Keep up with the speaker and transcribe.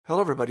Hello,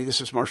 everybody. This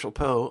is Marshall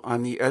Poe.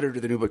 I'm the editor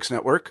of the New Books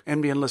Network.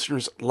 NBN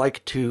listeners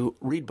like to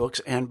read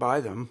books and buy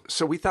them.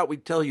 So we thought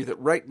we'd tell you that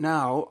right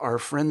now, our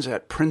friends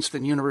at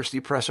Princeton University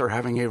Press are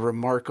having a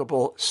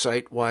remarkable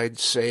site-wide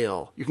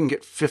sale. You can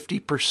get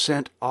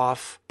 50%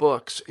 off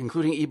books,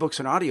 including ebooks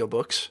and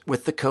audiobooks,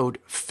 with the code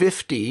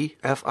 50,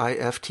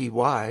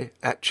 F-I-F-T-Y,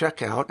 at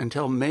checkout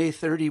until May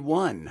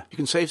 31. You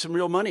can save some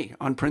real money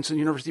on Princeton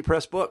University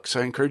Press books.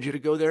 I encourage you to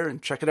go there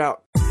and check it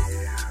out.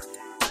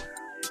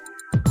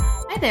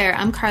 Hi there,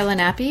 I'm Carla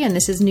Nappi, and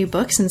this is New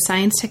Books in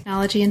Science,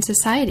 Technology, and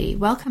Society.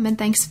 Welcome, and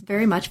thanks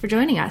very much for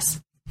joining us.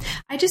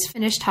 I just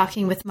finished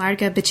talking with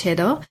Marga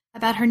Bichedo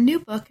about her new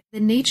book, The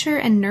Nature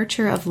and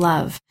Nurture of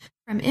Love,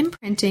 From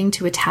Imprinting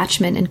to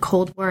Attachment in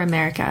Cold War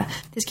America.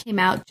 This came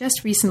out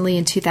just recently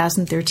in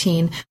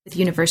 2013 with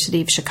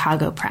University of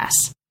Chicago Press.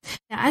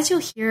 Now, as you'll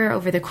hear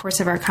over the course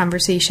of our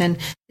conversation,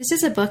 this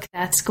is a book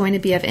that's going to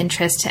be of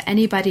interest to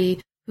anybody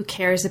who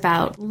cares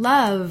about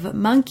love,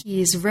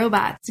 monkeys,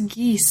 robots,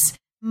 geese,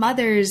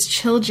 mothers,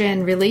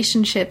 children,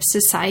 relationships,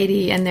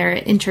 society, and their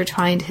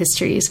intertwined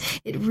histories.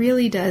 It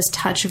really does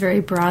touch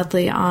very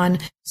broadly on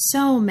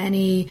so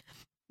many,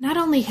 not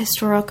only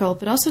historical,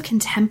 but also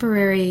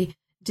contemporary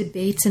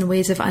debates and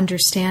ways of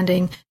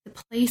understanding the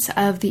place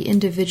of the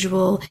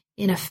individual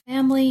in a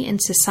family, in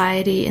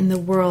society, in the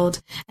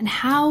world, and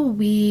how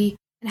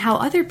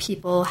other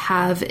people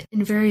have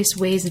in various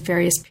ways at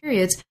various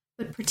periods,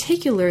 but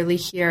particularly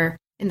here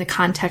in the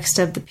context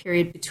of the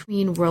period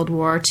between World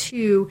War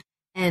II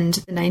and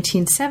the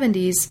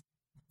 1970s,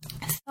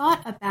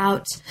 thought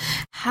about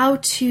how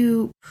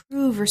to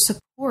prove or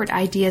support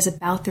ideas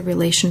about the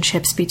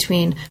relationships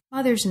between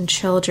mothers and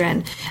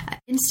children,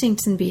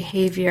 instincts and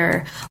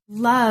behavior,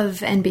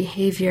 love and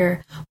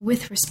behavior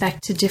with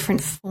respect to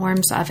different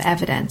forms of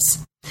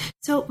evidence.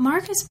 So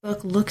Marga's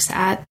book looks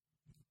at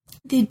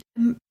the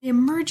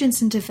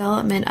emergence and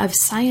development of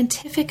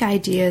scientific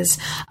ideas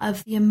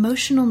of the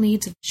emotional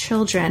needs of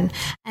children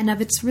and of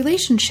its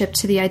relationship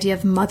to the idea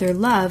of mother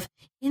love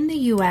in the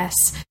U.S.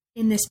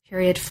 in this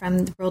period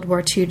from World War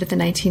II to the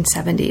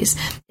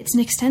 1970s. It's an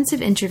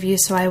extensive interview,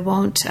 so I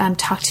won't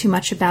talk too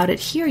much about it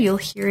here. You'll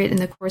hear it in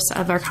the course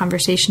of our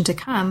conversation to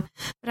come.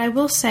 But I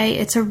will say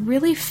it's a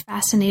really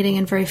fascinating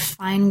and very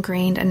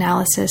fine-grained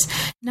analysis,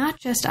 not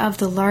just of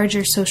the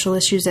larger social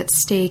issues at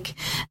stake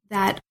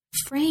that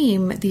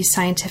frame these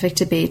scientific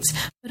debates,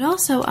 but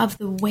also of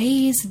the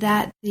ways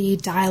that the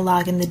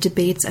dialogue and the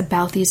debates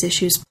about these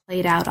issues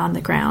played out on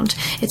the ground.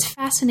 It's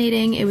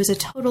fascinating. It was a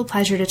total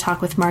pleasure to talk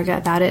with Marga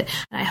about it,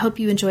 and I hope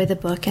you enjoy the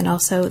book and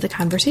also the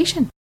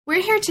conversation.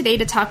 We're here today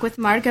to talk with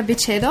Marga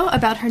Bichedo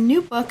about her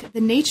new book,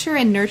 The Nature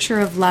and Nurture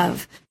of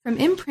Love, From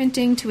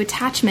Imprinting to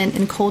Attachment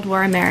in Cold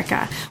War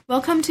America.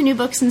 Welcome to New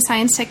Books in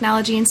Science,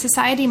 Technology, and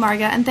Society,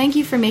 Marga, and thank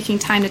you for making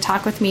time to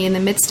talk with me in the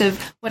midst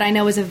of what I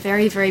know is a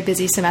very, very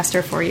busy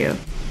semester for you.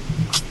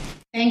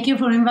 Thank you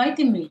for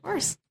inviting me. Of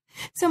course.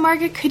 So,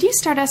 Marga, could you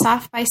start us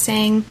off by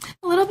saying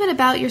a little bit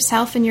about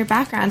yourself and your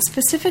background?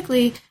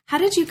 Specifically, how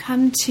did you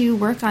come to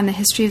work on the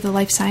history of the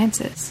life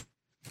sciences?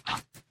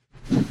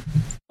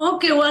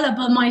 Okay, well,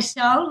 about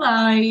myself,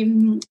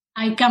 I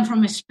come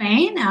from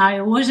Spain.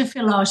 I was a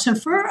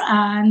philosopher,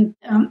 and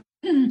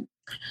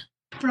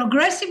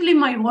progressively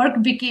my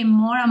work became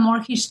more and more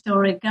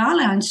historical,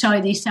 and so I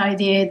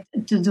decided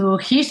to do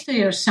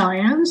history of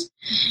science.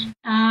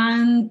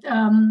 And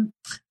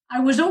I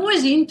was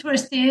always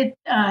interested,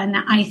 and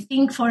I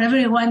think for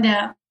everyone,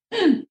 a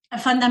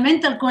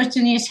fundamental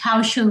question is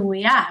how should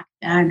we act?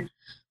 And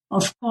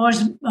of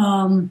course,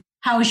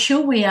 how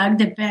should we act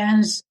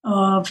depends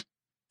of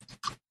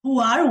who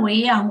are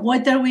we and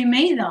what are we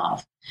made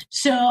of?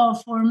 So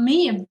for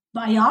me,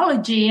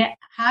 biology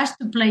has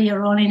to play a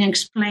role in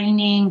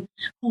explaining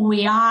who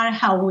we are,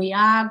 how we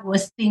act,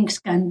 what things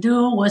can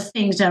do, what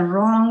things are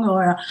wrong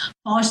or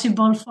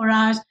possible for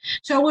us.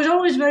 So I was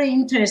always very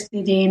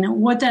interested in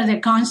what are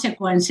the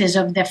consequences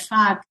of the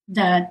fact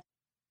that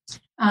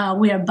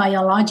we are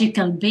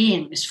biological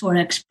beings, for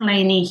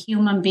explaining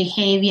human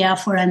behavior,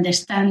 for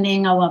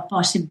understanding our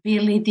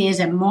possibilities,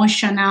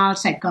 emotional,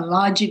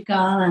 psychological,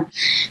 and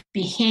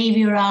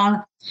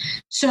behavioral.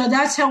 So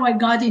that's how I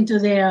got into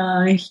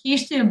the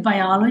history of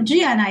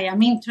biology, and I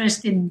am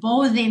interested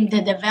both in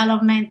the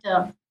development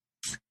of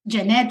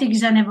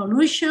genetics and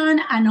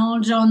evolution, and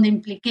also on the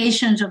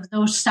implications of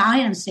those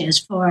sciences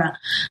for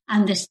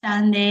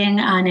understanding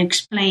and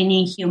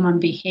explaining human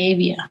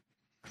behavior.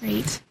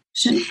 Great.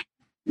 Sorry.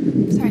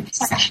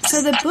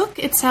 So the book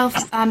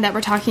itself that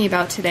we're talking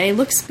about today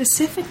looks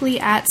specifically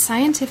at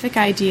scientific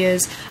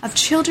ideas of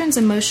children's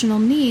emotional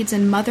needs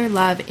and mother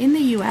love in the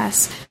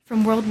U.S.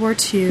 from World War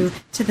II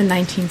to the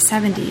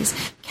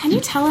 1970s. Can you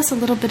tell us a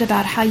little bit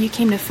about how you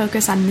came to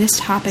focus on this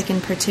topic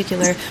in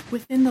particular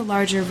within the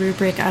larger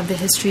rubric of the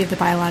history of the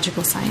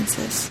biological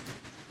sciences?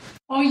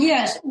 Oh,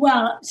 yes.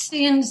 Well,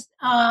 since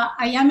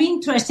I am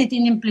interested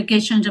in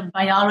implications of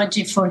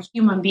biology for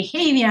human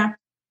behavior,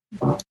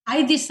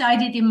 I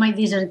decided in my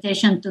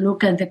dissertation to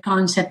look at the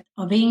concept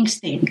of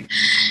instinct.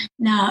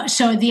 Now,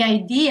 so the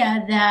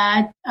idea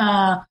that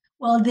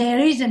well, there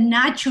is a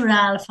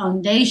natural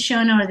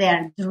foundation, or there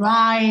are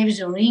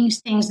drives or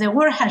instincts. The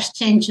word has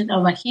changed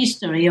over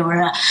history,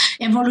 or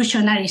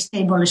evolutionary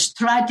stable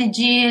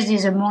strategies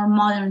is a more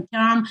modern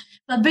term.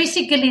 But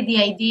basically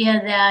the idea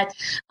that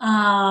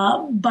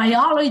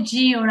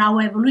biology or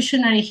our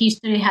evolutionary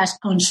history has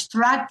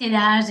constructed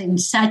us in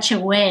such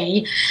a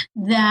way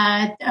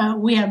that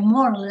we are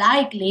more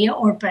likely,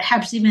 or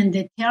perhaps even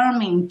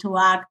determined, to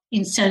act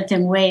in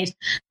certain ways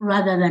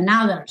rather than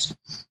others.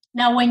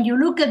 Now, when you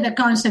look at the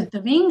concept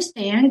of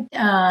instinct,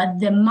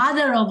 the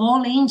mother of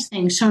all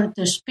instincts, so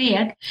to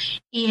speak,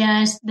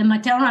 is the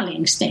maternal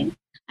instinct.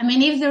 I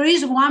mean, if there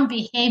is one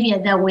behavior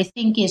that we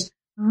think is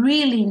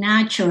really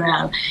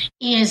natural,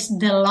 is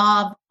the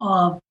love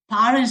of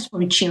parents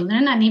for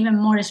children, and even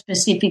more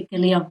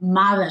specifically of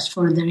mothers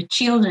for their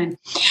children.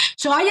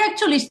 So I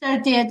actually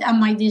started, and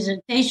my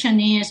dissertation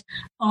is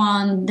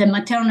on the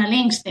maternal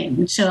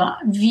instinct. So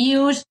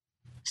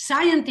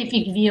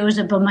scientific views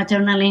about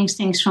maternal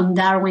instincts from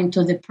Darwin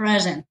to the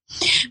present.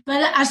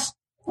 But as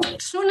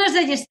soon as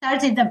I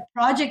started the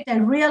project, I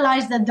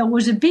realized that there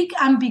was a big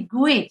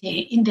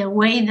ambiguity in the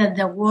way that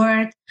the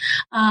word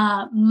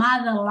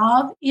mother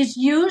love is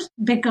used,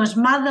 because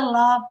mother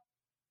love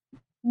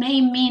may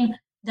mean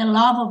the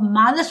love of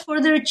mothers for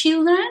their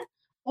children,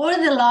 or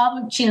the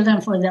love of children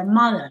for their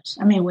mothers.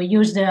 I mean, we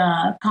use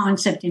the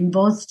concept in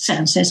both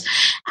senses.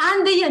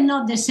 And they are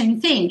not the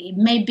same thing. It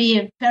may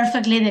be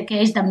perfectly the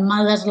case that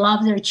mothers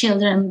love their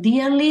children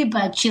dearly,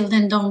 but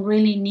children don't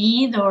really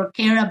need or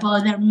care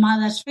about their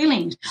mother's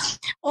feelings,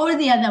 or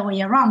the other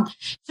way around.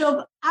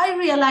 So I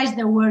realized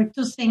there were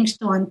two things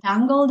to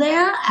untangle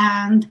there,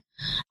 and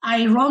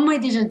I wrote my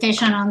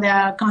dissertation on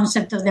the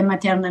concept of the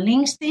maternal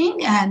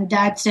instinct, and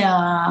that's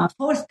a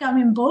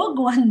forthcoming book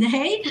one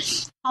day,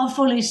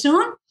 hopefully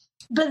soon.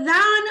 But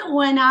then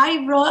when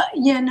I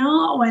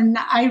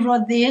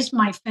wrote this,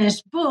 my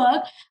first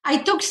book, I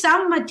took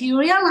some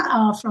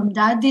material from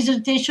that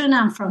dissertation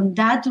and from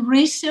that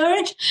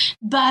research,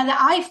 but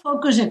I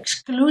focused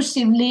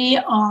exclusively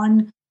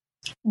on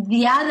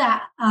the other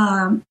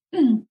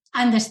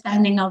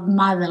understanding of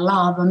mother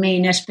love. I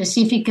mean,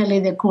 specifically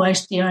the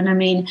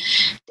question,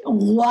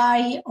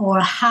 why or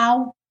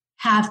how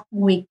have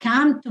we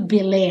come to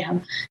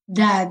believe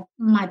that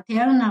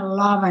maternal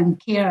love and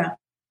care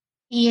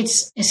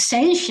is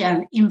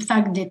essential, in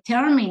fact,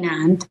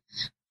 determinant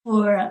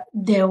for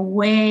the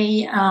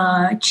way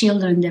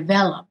children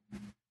develop?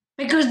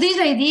 Because this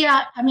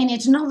idea,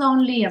 it's not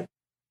only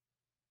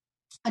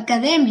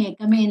academic.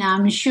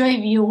 I'm sure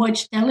if you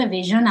watch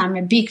television, I'm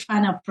a big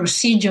fan of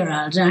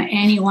procedurals.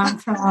 Anyone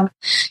from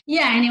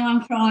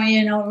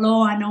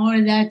Law and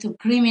Order to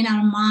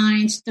Criminal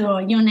Minds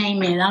to you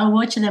name it, I'll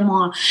watch them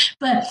all.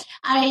 But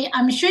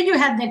I'm sure you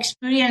had the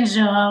experience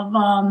of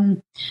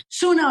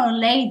sooner or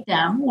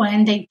later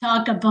when they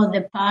talk about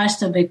the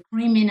past of a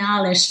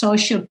criminal, a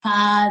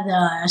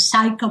sociopath, a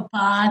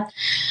psychopath.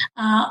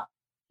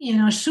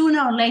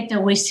 Sooner or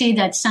later we see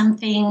that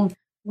something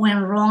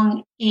went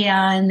wrong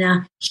in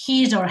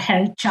his or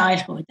her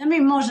childhood.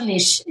 Mostly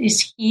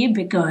it's he,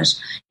 because,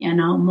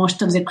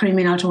 most of the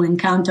criminals we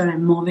encounter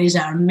in movies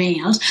are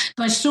males.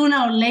 But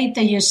sooner or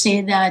later you see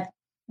that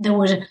there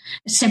was a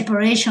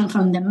separation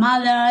from the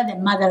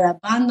mother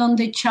abandoned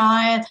the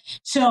child.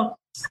 So,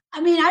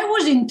 I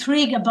was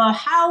intrigued about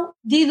how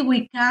did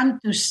we come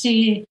to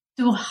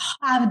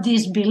have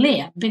this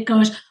belief,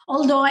 because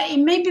although it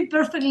may be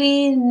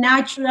perfectly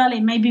natural,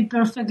 it may be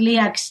perfectly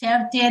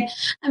accepted.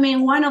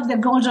 One of the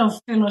goals of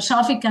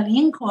philosophical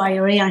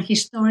inquiry and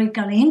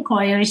historical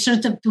inquiry is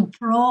sort of to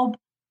probe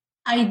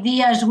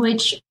ideas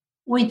which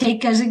we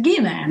take as a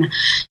given.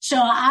 So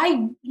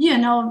I,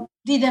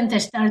 didn't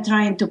start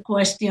trying to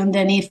question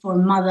the need for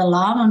mother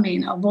love.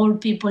 Of all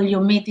people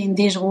you meet in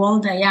this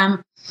world, I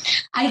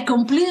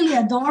completely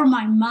adore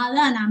my mother,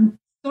 and I'm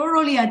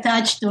thoroughly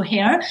attached to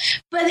her.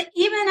 But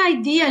even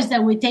ideas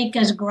that we take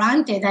as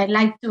granted, I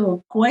like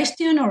to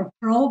question or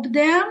probe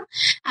them.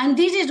 And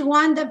this is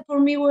one that for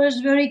me was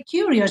very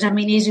curious.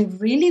 Is it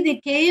really the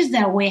case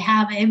that we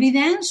have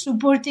evidence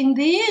supporting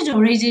this,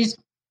 or is it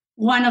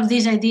one of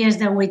these ideas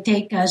that we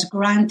take as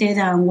granted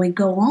and we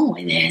go on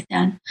with it?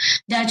 And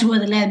that's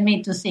what led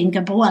me to think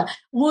about,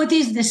 what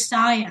is the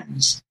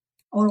science,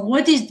 or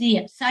what is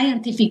the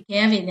scientific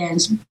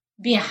evidence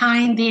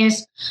behind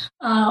this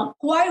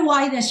quite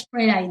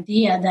widespread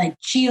idea that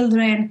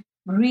children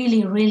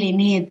really, really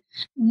need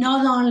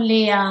not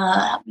only,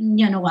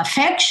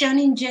 affection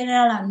in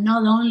general, and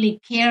not only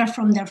care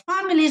from their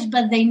families,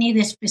 but they need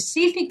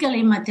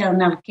specifically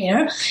maternal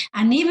care,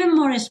 and even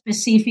more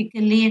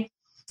specifically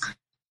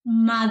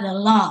mother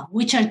love,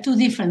 which are two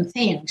different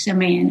things.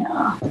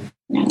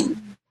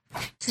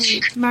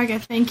 Great.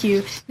 Marga, thank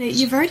you.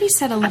 You've already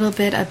said a little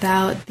bit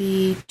about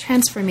the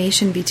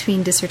transformation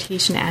between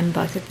dissertation and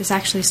book, that this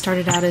actually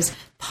started out as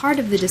part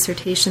of the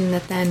dissertation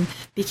that then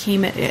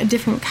became a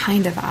different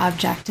kind of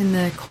object in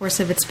the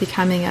course of its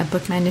becoming a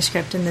book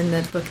manuscript, and then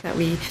the book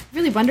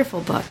really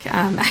wonderful book,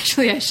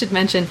 actually I should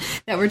mention,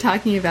 that we're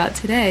talking about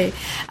today.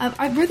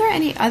 Were there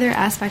any other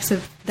aspects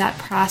of that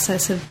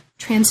process of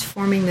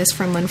transforming this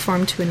from one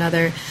form to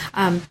another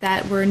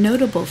that were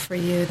notable for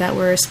you, that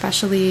were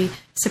especially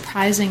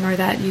surprising, or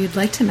that you'd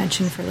like to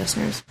mention for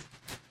listeners?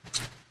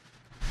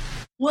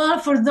 Well,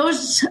 for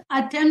those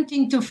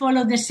attempting to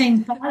follow the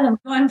same path of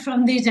going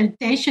from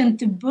dissertation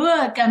to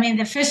book, I mean,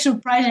 the first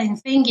surprising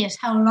thing is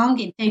how long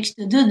it takes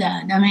to do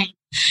that. I mean,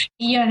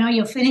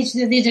 you finish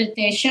the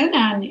dissertation,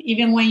 and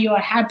even when you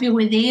are happy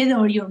with it,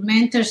 or your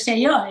mentors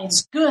say, oh,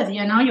 it's good,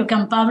 you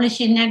can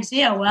publish it next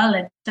year. Well,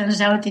 it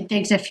turns out it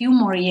takes a few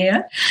more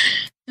years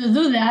to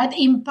do that,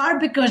 in part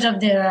because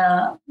of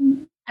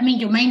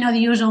you may not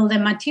use all the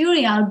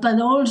material, but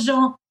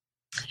also,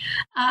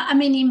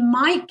 in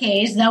my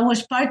case, that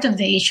was part of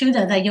the issue,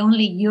 that I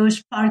only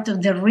used part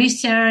of the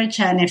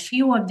research and a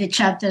few of the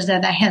chapters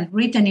that I had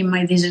written in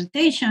my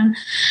dissertation.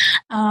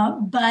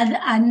 But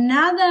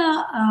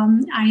another,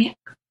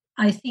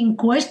 I think,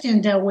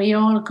 question that we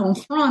all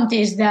confront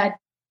is that,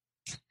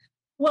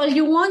 well,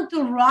 you want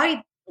to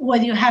write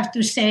what you have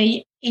to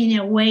say in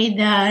a way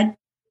that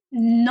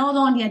not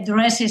only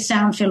addresses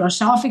some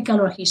philosophical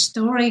or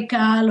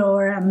historical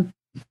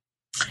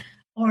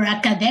or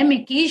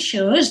academic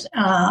issues,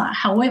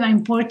 however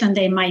important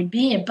they might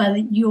be,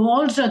 but you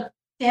also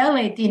tell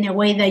it in a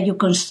way that you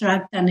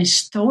construct a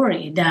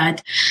story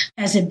that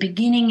has a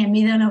beginning, a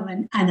middle,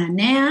 and an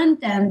end,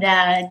 and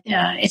that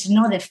it's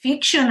not a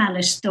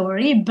fictional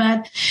story,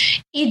 but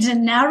it's a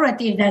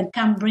narrative that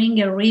can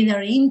bring a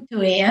reader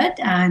into it.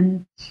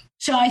 And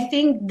so I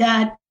think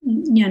that,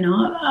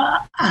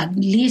 at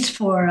least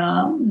for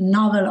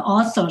novel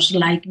authors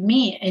like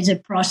me, it's a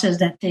process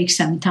that takes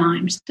some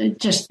time,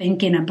 just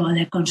thinking about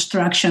the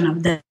construction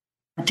of the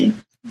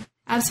narrative.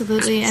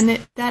 Absolutely. And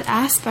that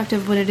aspect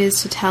of what it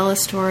is to tell a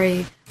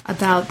story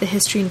about the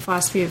history and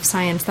philosophy of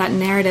science, that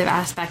narrative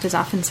aspect is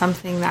often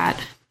something that,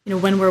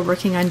 when we're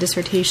working on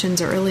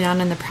dissertations or early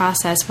on in the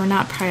process, we're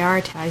not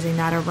prioritizing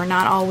that, or we're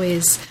not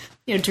always,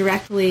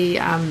 directly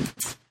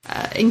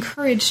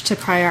encouraged to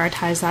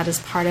prioritize that as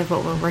part of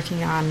what we're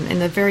working on in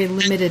the very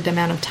limited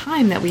amount of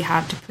time that we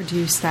have to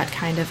produce that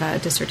kind of a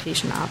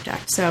dissertation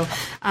object. So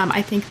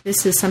I think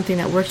this is something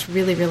that worked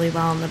really, really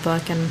well in the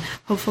book, and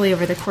hopefully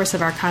over the course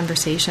of our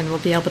conversation we'll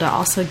be able to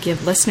also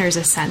give listeners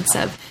a sense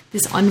of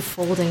this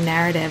unfolding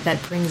narrative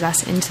that brings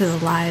us into the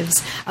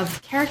lives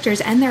of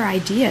characters and their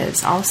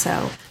ideas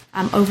also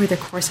over the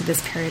course of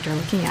this period we're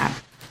looking at.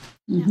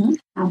 Mm-hmm.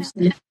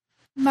 Absolutely.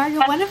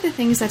 Margot, one of the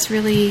things that's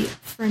really,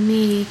 for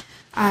me,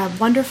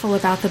 wonderful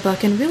about the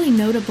book, and really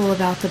notable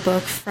about the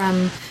book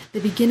from the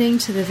beginning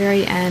to the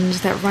very end,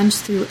 that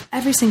runs through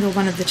every single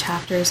one of the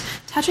chapters,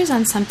 touches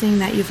on something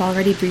that you've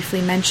already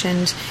briefly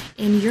mentioned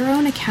in your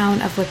own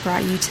account of what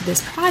brought you to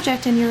this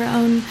project and your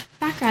own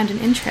background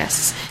and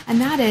interests. And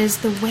that is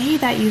the way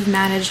that you've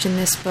managed in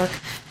this book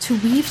to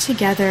weave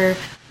together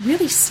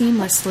really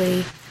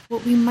seamlessly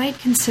what we might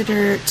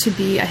consider to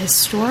be a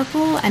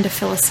historical and a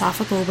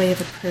philosophical way of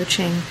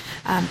approaching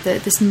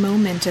this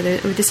moment or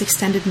this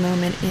extended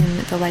moment in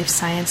the life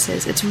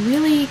sciences. It's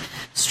really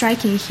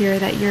striking here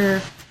that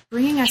you're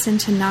bringing us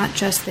into not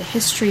just the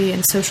history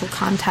and social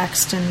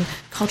context and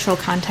cultural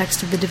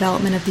context of the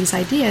development of these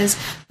ideas,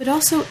 but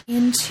also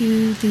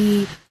into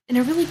in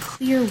a really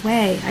clear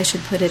way, I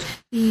should put it,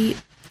 the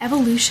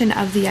evolution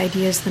of the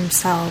ideas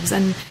themselves,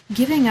 and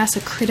giving us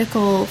a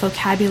critical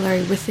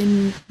vocabulary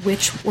within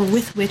which, or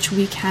with which,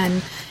 we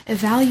can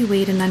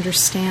evaluate and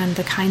understand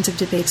the kinds of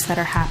debates that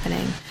are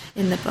happening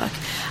in the book.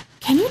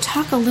 Can you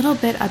talk a little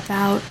bit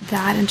about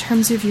that in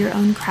terms of your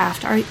own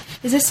craft?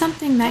 Is this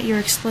something that you're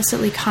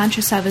explicitly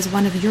conscious of as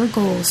one of your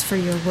goals for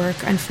your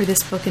work, and for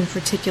this book in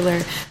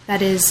particular,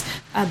 that is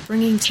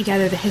bringing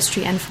together the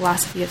history and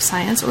philosophy of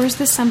science? Or is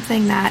this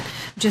something that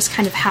just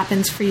kind of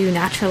happens for you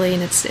naturally,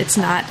 and it's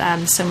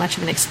not so much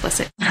of an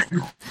explicit?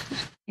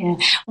 Yeah.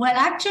 Well,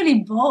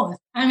 actually both.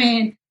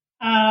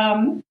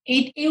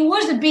 It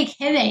was a big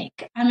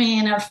headache.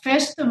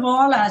 First of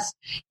all, as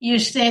you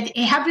said,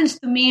 it happens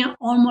to me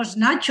almost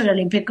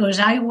naturally, because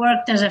I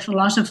worked as a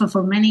philosopher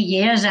for many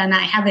years, and I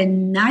have a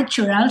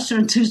natural,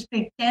 so to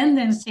speak,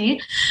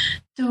 tendency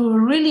to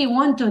really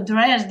want to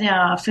address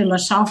the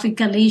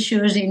philosophical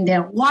issues in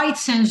the wide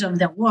sense of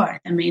the word.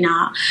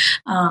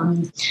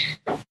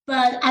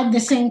 But at the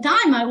same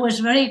time, I was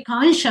very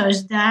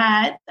conscious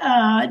that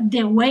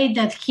the way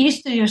that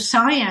history of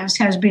science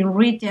has been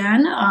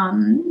written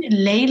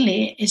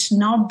lately is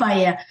not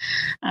by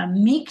a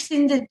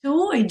mixing the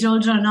two. It's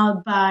also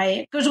not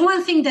by, because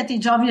one thing that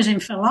is obvious in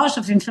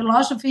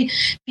philosophy,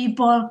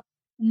 people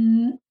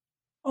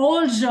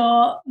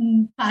also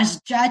pass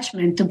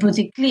judgment, to put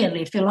it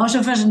clearly.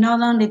 Philosophers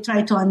not only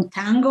try to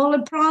untangle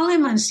a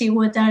problem and see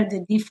what are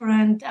the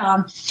different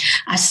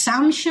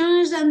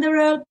assumptions under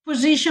a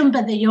position,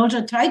 but they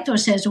also try to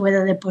assess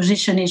whether the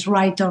position is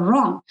right or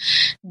wrong.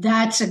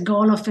 That's a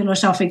goal of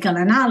philosophical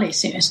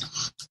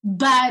analysis.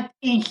 But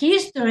in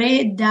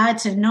history,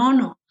 that's a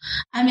no-no.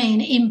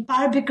 In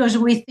part because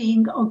we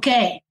think,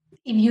 okay,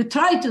 if you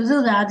try to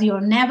do that, you're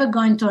never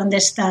going to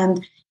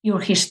understand your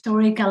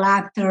historical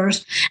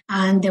actors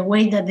and the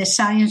way that the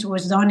science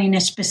was done in a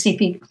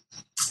specific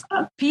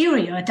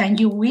period,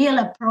 and you will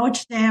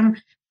approach them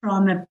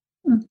from a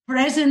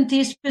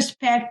presentist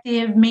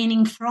perspective,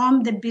 meaning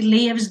from the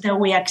beliefs that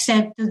we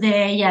accept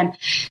today and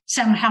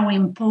somehow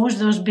impose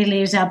those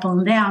beliefs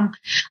upon them.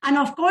 And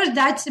of course,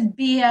 that's a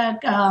big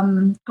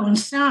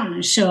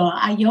concern. So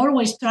I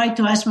always try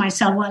to ask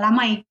myself, well, am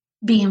I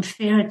being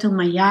fair to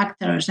my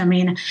actors? I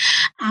mean,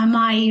 am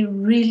I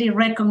really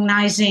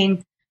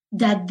recognizing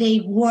that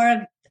they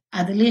worked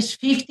at least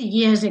 50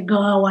 years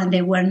ago and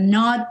they were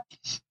not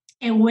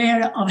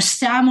aware of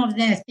some of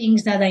the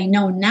things that I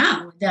know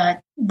now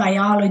that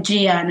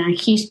biology and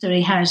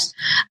history has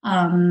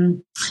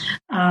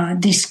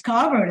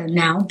discovered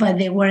now, but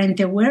they weren't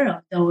aware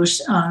of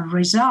those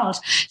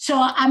results. So,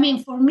 I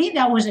mean, for me,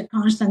 that was a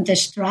constant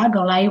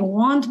struggle. I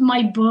want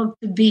my book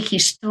to be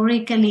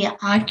historically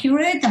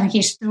accurate and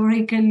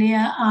historically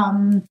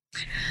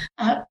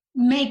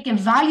make a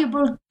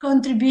valuable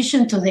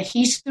contribution to the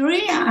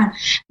history,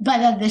 but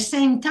at the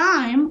same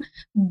time,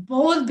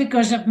 both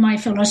because of my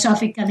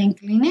philosophical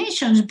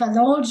inclinations, but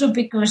also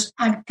because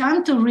I've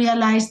come to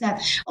realize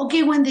that,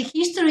 okay, when the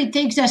history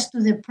takes us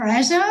to the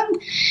present,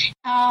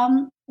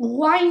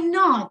 why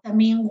not? I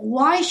mean,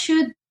 why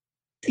should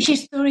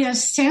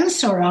historians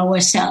censor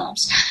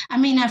ourselves? I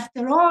mean,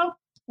 after all,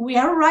 we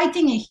are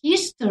writing a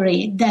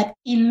history that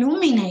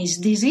illuminates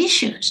these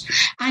issues.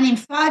 And in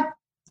fact,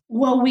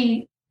 what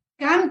we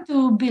come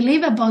to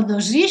believe about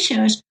those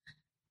issues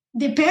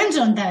depends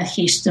on that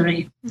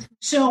history.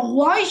 So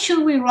why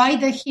should we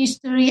write a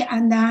history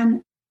and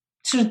then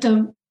sort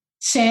of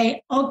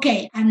say,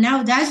 okay, and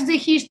now that's the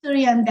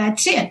history and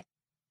that's it?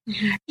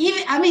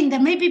 Mm-hmm. There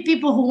may be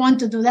people who want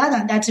to do that,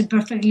 and that's a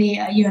perfectly,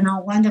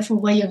 wonderful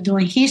way of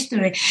doing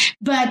history.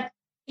 But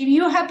if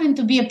you happen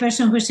to be a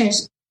person who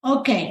says,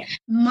 okay,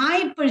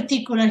 my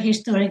particular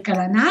historical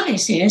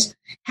analysis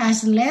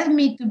has led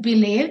me to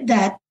believe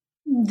that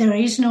there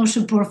is no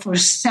support for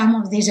some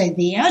of these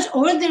ideas,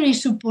 or there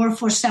is support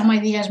for some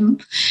ideas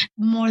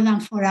more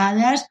than for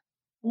others,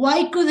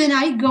 why couldn't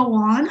I go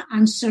on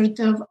and sort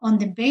of, on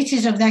the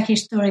basis of that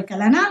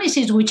historical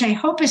analysis, which I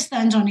hope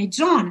stands on its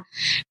own,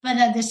 but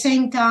at the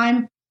same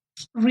time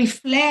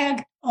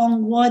reflect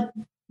on what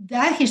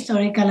that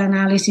historical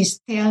analysis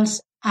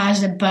tells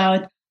us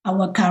about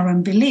our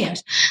current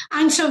beliefs?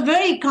 And so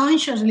very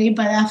consciously,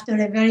 but after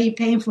a very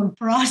painful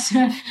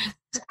process,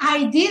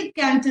 I did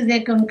come to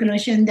the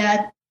conclusion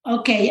that,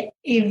 okay,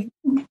 if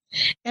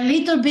a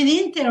little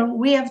bit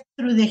interweave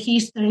through the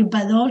history,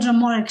 but also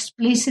more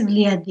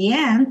explicitly at the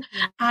end,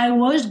 I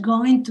was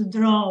going to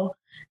draw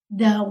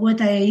what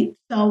I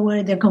thought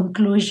were the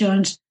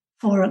conclusions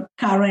for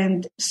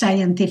current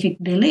scientific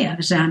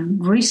beliefs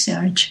and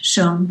research.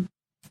 So,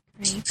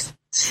 great.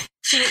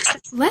 So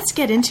let's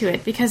get into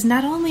it, because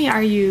not only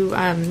are you,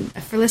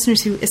 for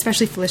listeners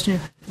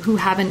who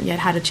haven't yet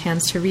had a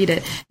chance to read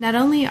it, not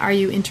only are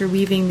you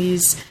interweaving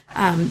these,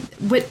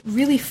 what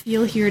really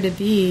feel here to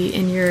be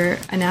in your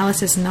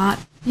analysis, not,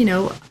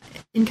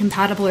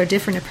 incompatible or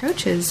different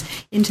approaches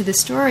into the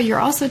story, you're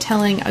also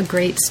telling a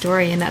great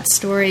story. And that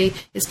story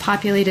is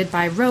populated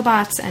by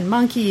robots and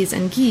monkeys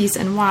and geese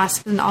and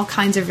wasps and all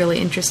kinds of really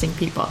interesting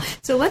people.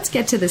 So let's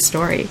get to the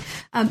story.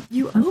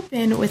 You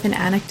open with an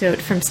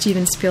anecdote from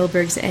Steven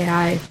Spielberg's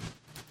AI,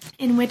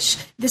 in which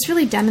this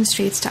really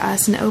demonstrates to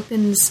us and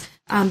opens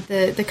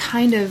the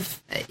kind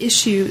of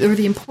issue, or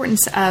the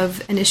importance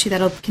of an issue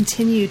that'll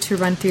continue to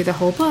run through the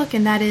whole book,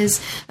 and that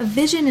is a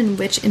vision in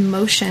which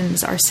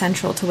emotions are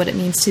central to what it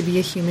means to be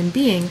a human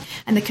being,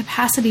 and the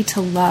capacity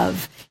to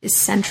love is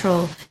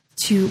central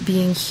to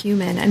being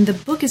human. And the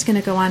book is going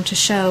to go on to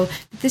show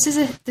that this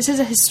is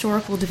a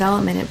historical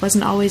development. It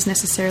wasn't always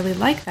necessarily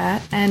like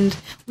that, and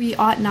we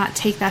ought not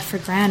take that for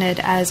granted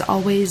as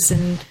always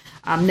and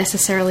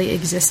necessarily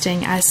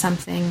existing as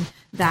something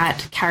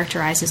that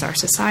characterizes our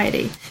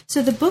society.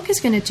 So the book is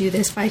going to do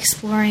this by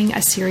exploring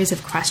a series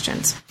of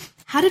questions.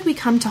 How did we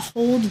come to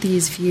hold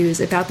these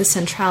views about the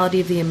centrality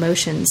of the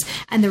emotions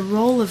and the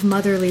role of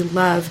motherly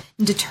love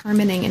in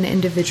determining an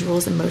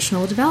individual's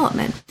emotional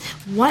development?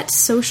 What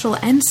social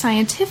and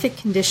scientific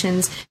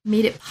conditions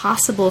made it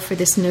possible for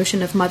this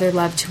notion of mother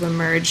love to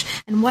emerge,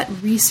 and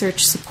what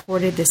research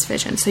supported this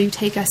vision? So you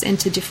take us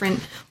into different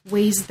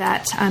ways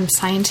that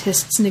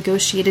scientists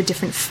negotiated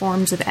different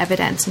forms of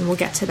evidence, and we'll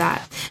get to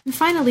that. And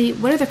finally,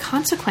 what are the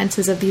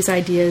consequences of these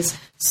ideas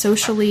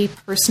socially,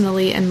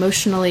 personally,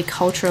 emotionally,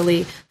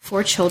 culturally,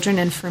 for children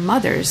and for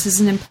mothers? This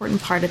is an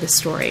important part of the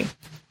story.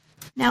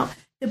 Now,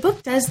 the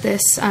book does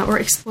this, or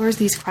explores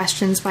these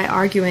questions, by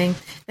arguing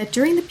that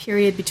during the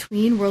period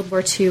between World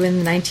War II and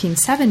the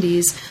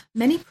 1970s,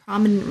 many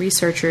prominent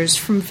researchers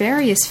from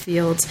various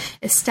fields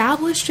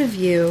established a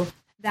view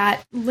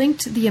that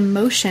linked the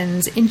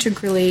emotions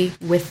integrally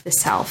with the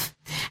self,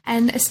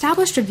 and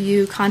established a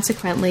view,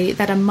 consequently,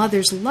 that a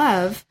mother's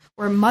love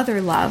or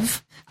mother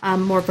love,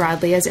 more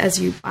broadly, as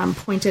you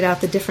pointed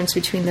out the difference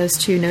between those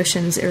two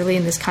notions early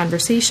in this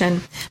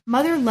conversation,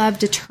 mother love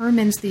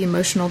determines the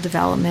emotional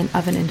development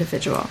of an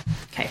individual.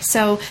 Okay,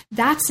 so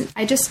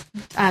I just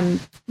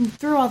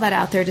threw all that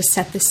out there to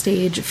set the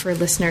stage for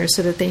listeners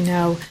so that they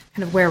know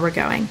kind of where we're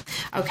going.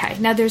 Okay,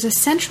 now there's a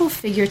central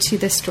figure to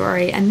this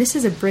story, and this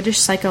is a British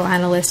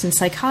psychoanalyst and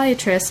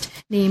psychiatrist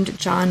named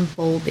John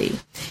Bowlby.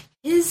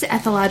 His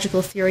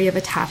ethological theory of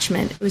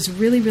attachment was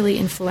really, really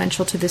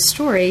influential to this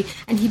story,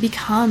 and he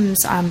becomes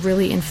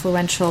really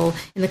influential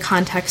in the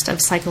context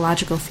of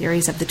psychological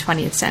theories of the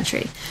 20th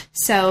century.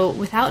 So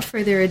without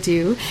further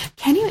ado,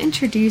 can you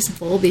introduce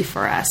Bowlby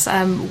for us?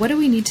 What do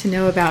we need to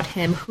know about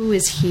him? Who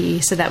is he,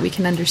 so that we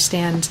can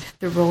understand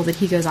the role that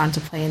he goes on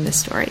to play in this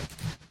story?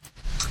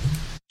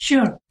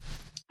 Sure.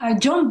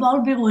 John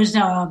Bowlby was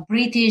a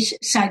British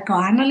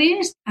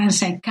psychoanalyst and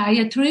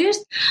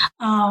psychiatrist.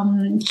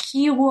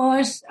 He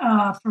was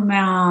from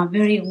a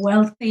very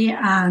wealthy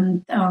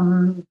and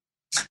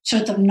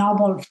sort of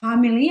noble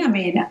family.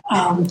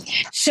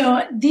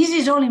 So this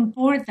is all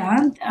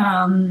important.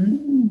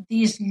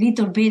 This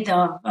little bit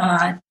of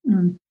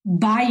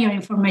bio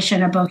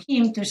information about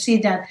him to see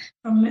that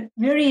from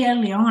very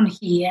early on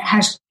he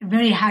has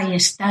very high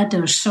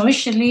status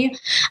socially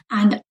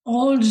and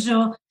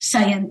also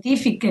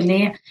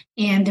scientifically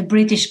in the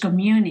British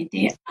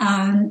community.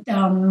 And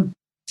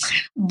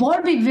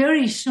Bowlby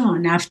very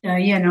soon after,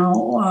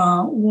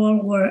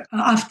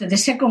 after the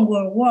Second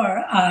World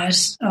War,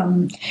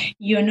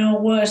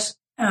 was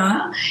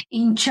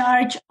in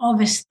charge of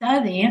a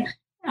study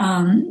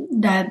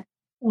that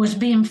was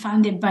being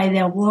funded by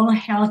the World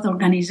Health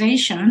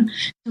Organization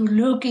to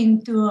look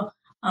into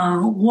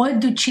what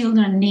do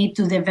children need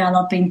to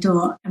develop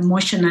into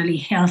emotionally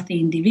healthy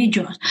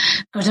individuals.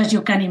 Because as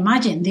you can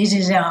imagine, this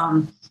is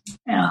a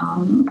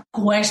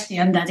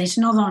question that is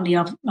not only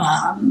of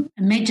a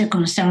major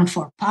concern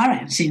for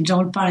parents, since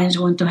all parents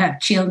want to have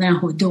children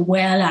who do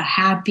well, are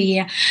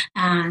happy,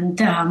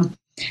 and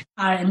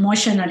are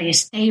emotionally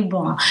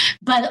stable,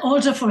 but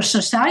also for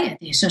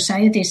society.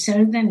 Society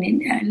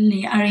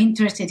certainly are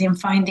interested in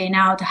finding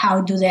out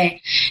how do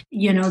they,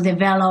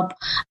 develop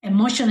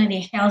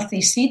emotionally healthy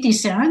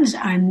citizens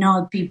and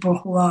not people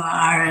who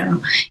are,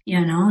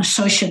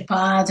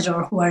 sociopaths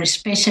or who are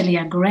especially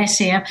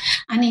aggressive.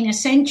 And in a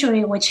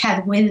century which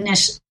had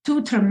witnessed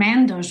two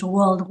tremendous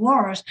world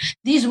wars,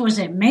 this was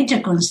a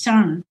major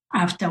concern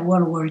after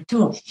World War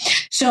II.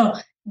 So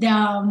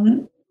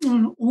the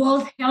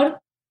World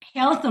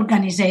Health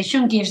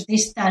Organization gives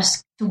this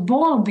task to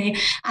Bowlby,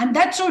 and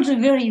that's also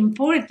very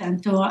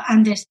important to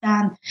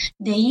understand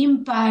the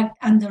impact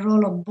and the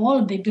role of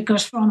Bowlby,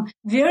 because from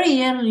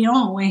very early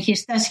on, when he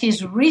starts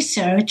his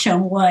research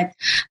on what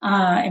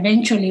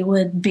eventually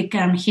would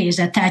become his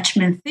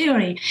attachment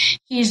theory,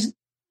 he's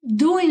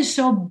doing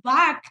so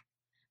backed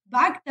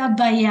up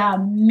by a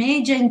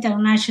major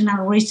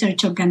international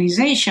research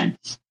organization.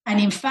 And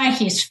in fact,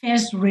 his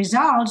first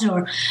results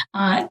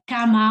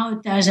come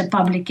out as a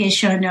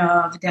publication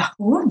of the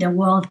WHO, the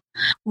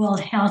World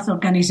Health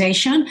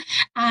Organization.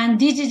 And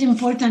this is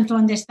important to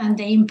understand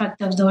the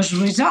impact of those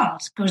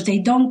results, because they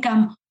don't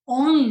come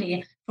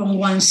only from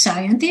one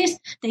scientist.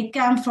 They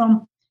come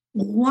from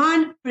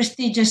one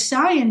prestigious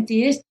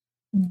scientist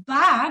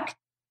backed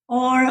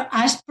or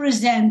as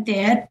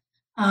presented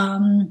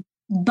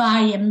by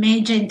a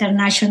major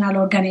international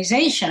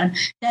organization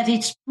that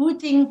is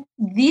putting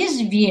these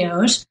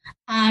views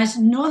as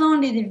not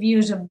only the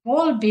views of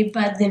Bowlby,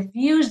 but the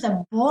views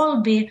that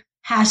Bowlby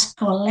has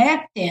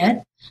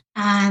collected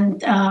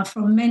and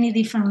from many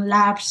different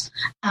labs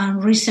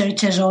and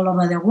researchers all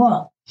over the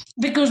world.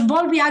 Because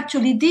Bowlby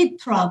actually did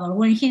travel.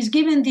 When he's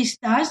given this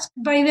task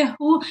by the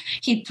WHO,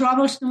 he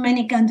travels to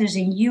many countries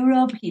in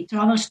Europe, he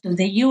travels to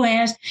the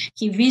US,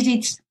 he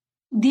visits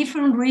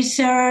different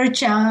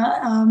research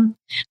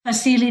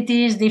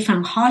facilities,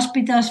 different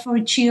hospitals for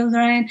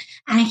children,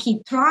 and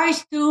he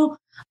tries to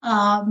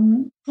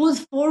put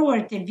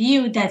forward a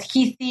view that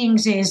he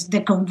thinks is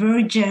the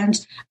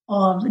convergence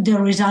of the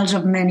results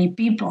of many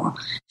people.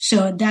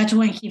 So that's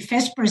when he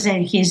first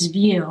presents his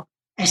view.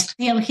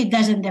 Still, he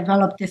doesn't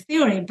develop the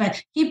theory,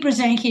 but he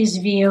presents his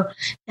view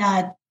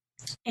that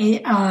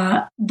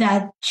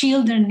that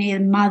children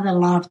need mother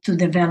love to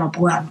develop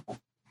well.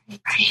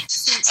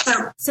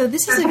 So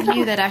this is a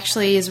view that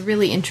actually is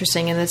really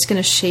interesting and that's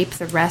going to shape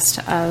the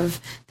rest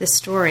of the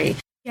story.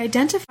 He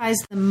identifies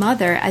the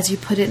mother, as you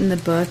put it in the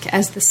book,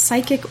 as the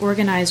psychic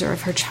organizer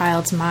of her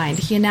child's mind.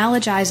 He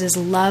analogizes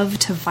love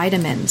to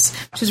vitamins,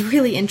 which is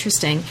really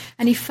interesting.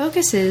 And he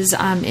focuses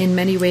in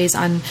many ways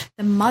on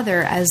the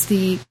mother as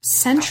the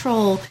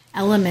central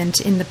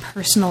element in the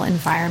personal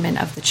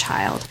environment of the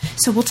child.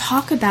 So we'll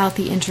talk about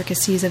the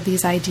intricacies of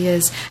these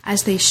ideas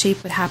as they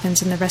shape what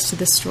happens in the rest of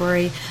the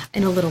story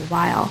in a little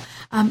while.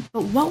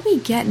 But what we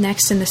get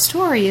next in the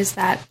story is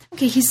that,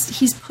 okay,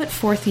 he's put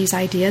forth these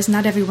ideas.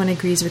 Not everyone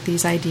agrees with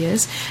these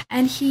ideas,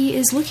 and he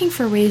is looking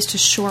for ways to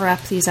shore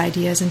up these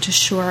ideas and to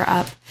shore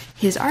up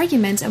his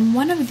arguments. And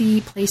one of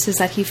the places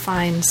that he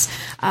finds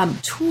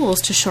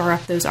tools to shore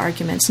up those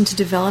arguments and to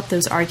develop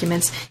those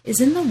arguments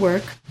is in the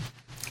work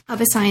of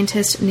a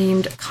scientist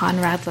named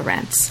Konrad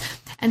Lorenz.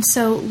 And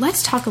so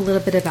let's talk a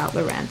little bit about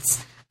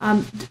Lorenz.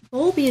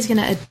 Bowlby is going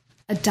to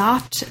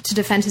adopt, to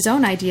defend his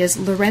own ideas,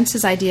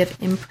 Lorenz's idea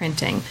of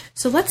imprinting.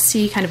 So let's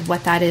see kind of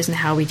what that is and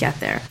how we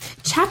get there.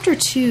 Chapter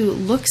 2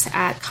 looks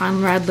at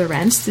Konrad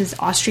Lorenz, this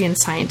Austrian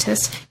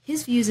scientist,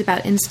 his views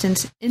about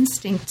instincts in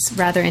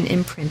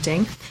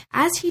imprinting,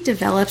 as he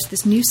develops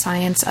this new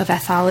science of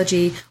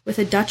ethology with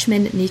a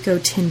Dutchman, Nico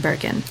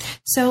Tinbergen.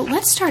 So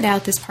let's start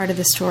out this part of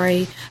the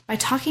story by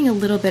talking a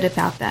little bit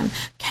about them.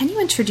 Can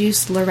you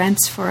introduce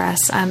Lorenz for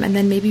us, and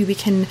then maybe we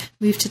can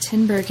move to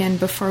Tinbergen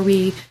before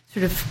we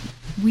sort of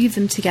weave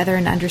them together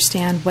and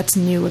understand what's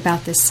new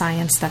about this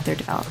science that they're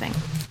developing?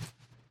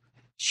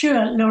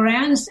 Sure.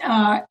 Lorenz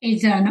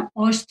is an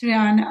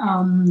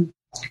Austrian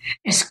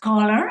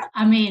scholar,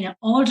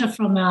 also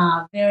from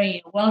a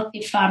very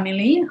wealthy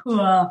family who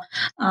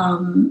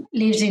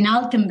lives in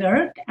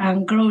Altenburg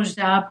and grows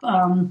up.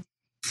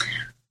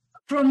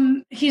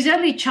 From his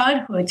early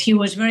childhood, he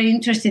was very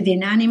interested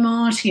in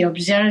animals. He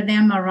observed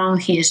them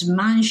around his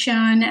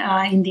mansion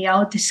in the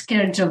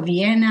outskirts of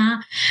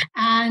Vienna.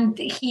 And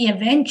he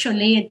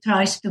eventually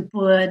tries to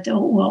put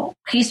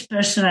his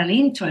personal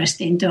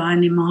interest into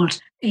animals,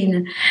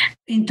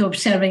 into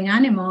observing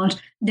animals,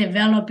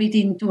 develop it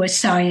into a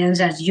science,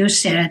 as you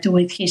said,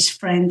 with his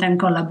friend and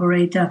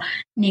collaborator,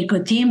 Nico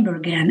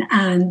Tinbergen.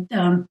 And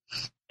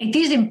it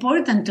is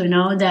important to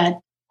know that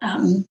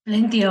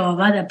plenty of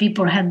other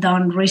people have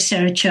done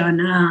research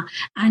on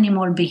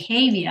animal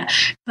behavior.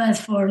 But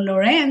for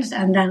Lorenz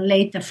and then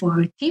later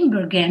for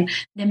Tinbergen,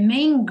 the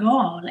main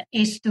goal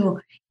is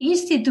to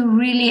institute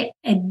really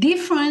a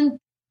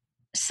different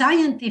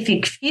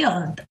scientific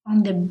field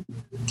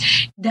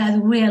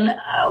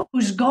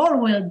whose goal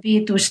will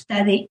be to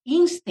study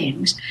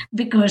instincts,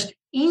 because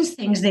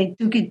instincts, they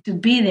took it to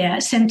be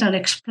the central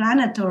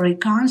explanatory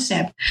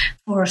concept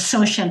for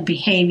social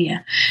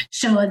behavior.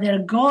 So their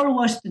goal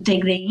was to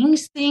take the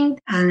instinct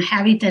and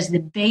have it as the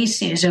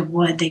basis of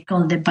what they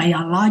call the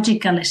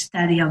biological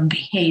study of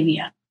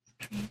behavior.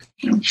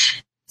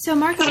 So,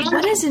 Marco,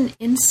 what is an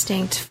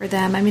instinct for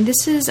them? I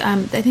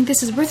think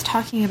this is worth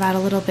talking about a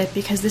little bit,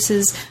 because this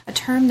is a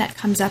term that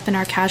comes up in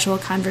our casual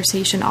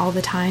conversation all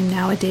the time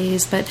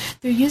nowadays, but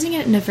they're using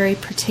it in a very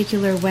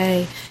particular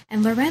way.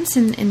 And Lorenz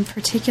in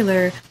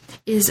particular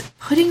is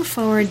putting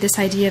forward this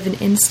idea of an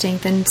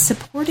instinct and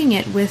supporting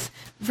it with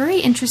very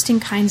interesting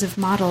kinds of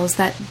models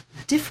that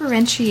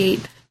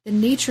differentiate the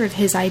nature of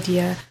his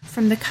idea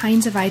from the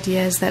kinds of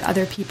ideas that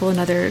other people in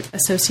other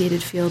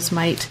associated fields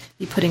might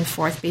be putting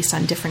forth based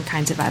on different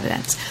kinds of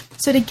evidence.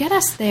 So to get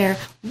us there,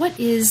 what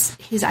is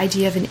his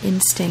idea of an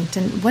instinct,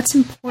 and what's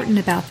important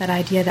about that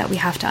idea that we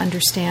have to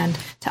understand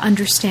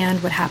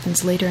what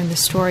happens later in the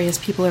story as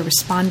people are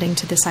responding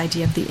to this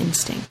idea of the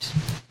instinct?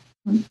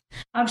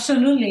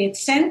 Absolutely.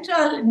 It's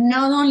central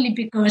not only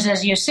because,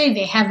 as you say,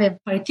 they have a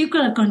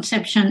particular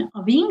conception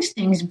of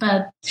instincts,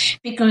 but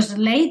because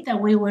later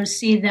we will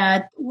see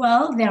that,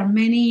 there are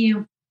many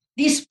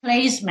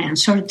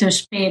displacements, so to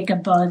speak,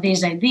 about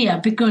this idea.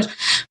 Because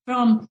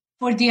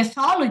for the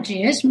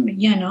ethologists,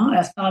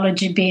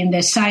 ethology being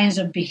the science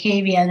of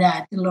behavior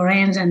that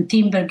Lorenz and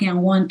Tinbergen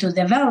want to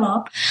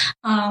develop,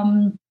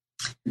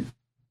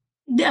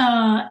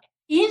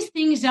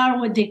 instincts are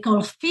what they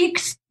call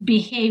fixed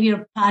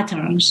behavior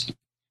patterns.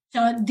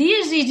 So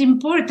this is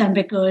important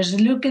because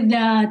look at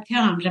the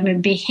terms.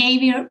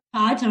 Behavior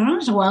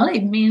patterns,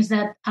 it means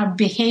that are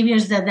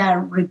behaviors that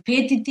are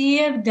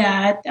repetitive,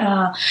 that,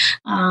 are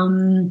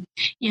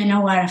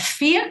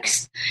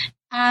fixed.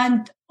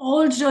 And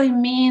also it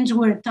means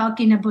we're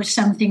talking about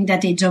something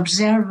that is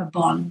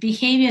observable.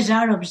 Behaviors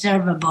are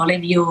observable.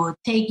 If you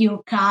take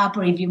your cup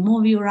or if you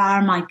move your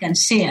arm, I can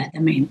see it.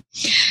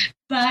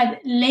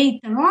 But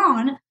later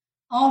on,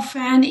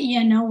 often,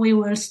 we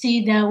will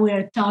see that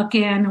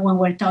when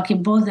we're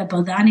talking both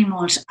about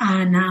animals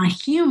and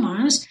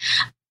humans,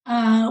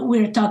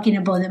 we're talking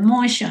about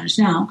emotions.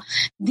 Now,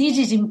 this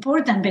is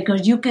important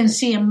because you can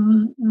see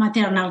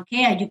maternal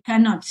care, you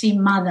cannot see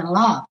mother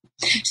love.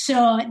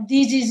 So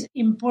this is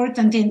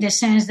important in the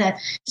sense that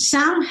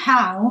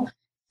somehow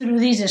through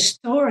this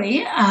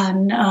story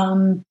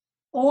and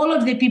all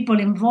of the people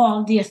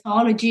involved, the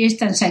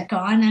ethologists and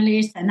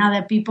psychoanalysts and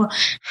other people,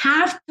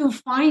 have to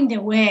find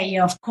a way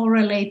of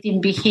correlating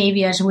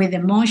behaviors with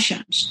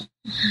emotions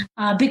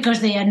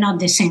because they are not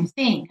the same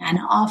thing. And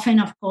often,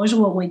 of course,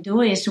 what we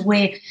do is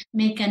we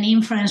make an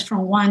inference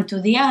from one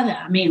to the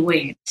other.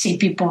 We see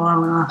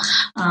people,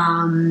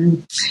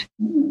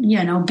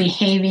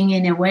 behaving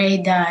in a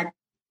way that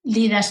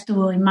lead us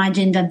to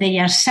imagine that they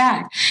are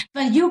sad.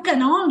 But you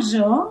can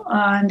also,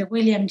 and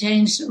William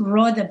James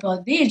wrote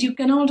about this, you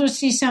can also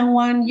see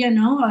someone,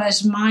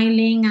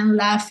 smiling and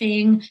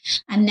laughing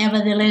and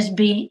nevertheless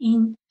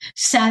being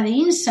sad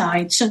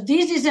inside. So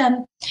this is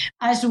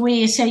as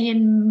we say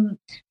in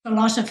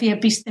philosophy,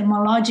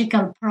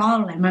 epistemological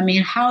problem. I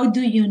mean, how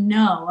do you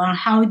know, or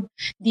how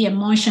the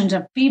emotions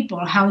of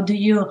people, how do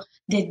you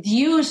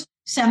deduce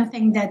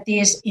something that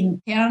is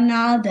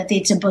internal, that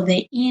it's about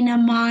the inner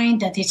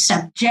mind, that it's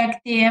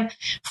subjective,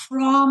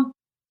 from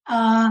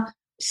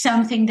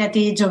something that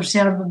is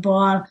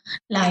observable,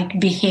 like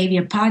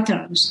behavior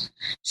patterns.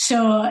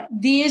 So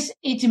this,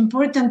 it's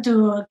important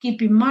to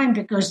keep in mind,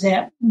 because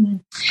the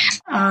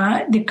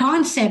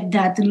concept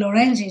that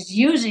Lorenz is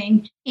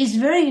using is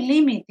very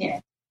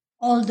limited.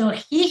 Although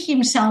he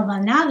himself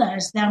and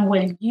others then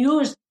will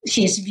use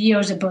his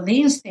views about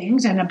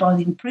instincts and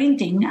about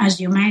imprinting, as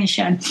you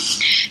mentioned,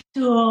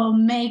 to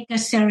make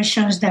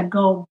assertions that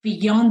go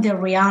beyond the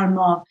realm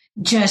of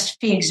just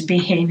fixed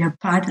behavior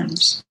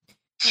patterns.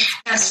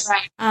 That's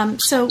right.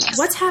 So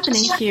what's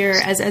happening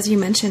here, as you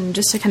mentioned,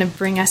 just to kind of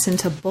bring us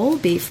into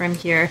Bowlby from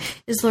here,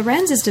 is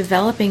Lorenz is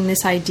developing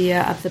this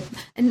idea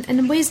of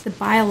in ways, the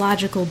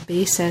biological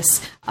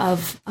basis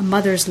of a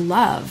mother's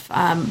love,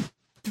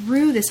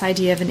 through this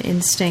idea of an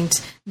instinct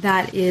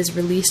that is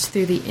released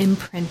through the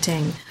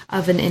imprinting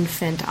of an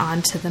infant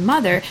onto the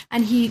mother.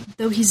 And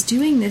though he's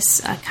doing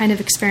this kind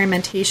of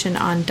experimentation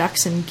on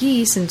ducks and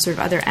geese and sort of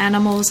other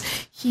animals,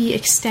 he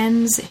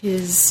extends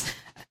his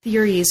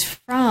theories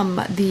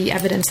from the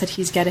evidence that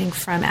he's getting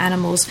from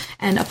animals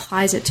and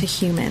applies it to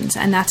humans.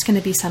 And that's going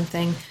to be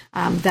something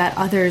that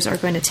others are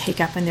going to take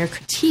up in their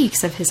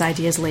critiques of his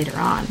ideas later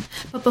on.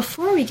 But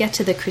before we get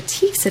to the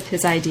critiques of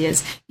his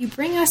ideas, you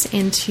bring us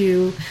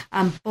into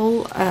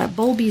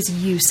Bowlby's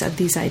use of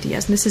these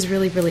ideas. And this is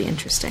really, really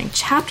interesting.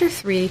 Chapter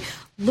 3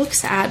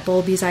 looks at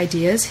Bowlby's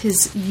ideas,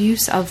 his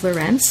use of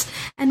Lorenz,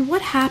 and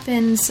what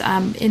happens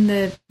in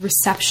the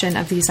reception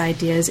of these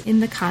ideas in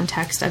the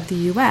context of the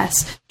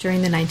U.S.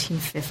 during the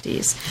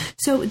 1950s.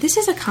 So this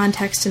is a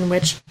context in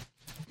which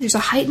there's a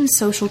heightened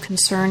social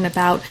concern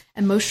about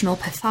emotional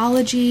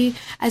pathology,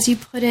 as you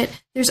put it.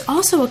 There's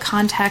also a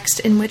context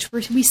in which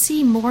we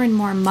see more and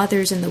more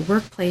mothers in the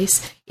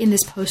workplace in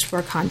this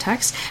post-war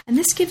context, and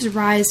this gives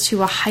rise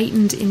to a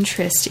heightened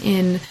interest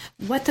in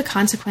what the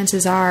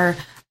consequences are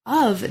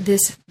of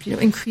this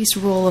increased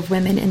role of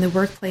women in the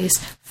workplace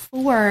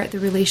for the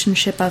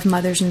relationship of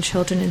mothers and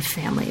children and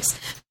families.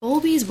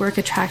 Bowlby's work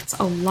attracts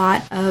a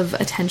lot of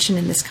attention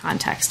in this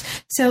context.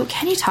 So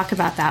can you talk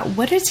about that?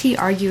 What is he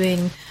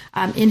arguing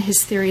in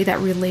his theory that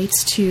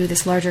relates to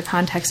this larger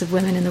context of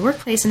women in the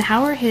workplace, and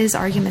how are his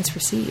arguments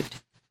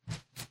received?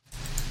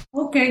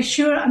 Okay,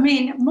 sure. I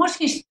mean,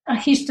 most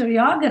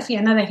historiography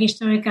and other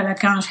historical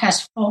accounts have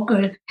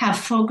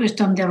focused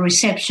on the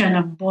reception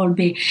of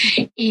Bowlby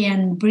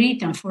in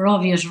Britain for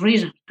obvious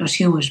reasons, because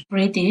he was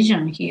British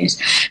and he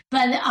is.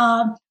 But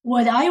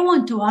what I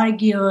want to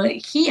argue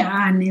here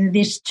and in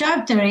this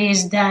chapter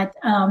is that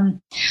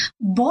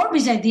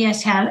Bowlby's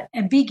ideas have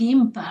a big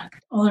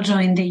impact also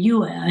in the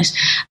U.S.,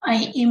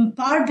 in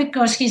part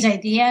because his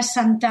ideas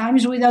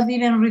sometimes, without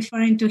even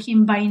referring to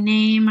him by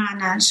name,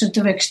 and sort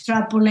of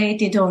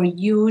extrapolated or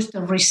used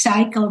or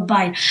recycled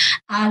by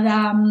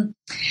other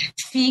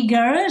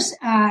figures,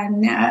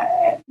 and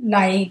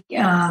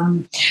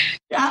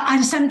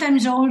and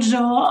sometimes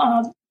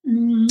also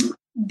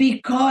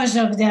because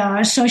of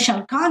the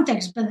social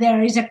context, but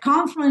there is a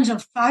confluence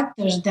of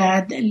factors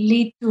that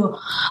lead to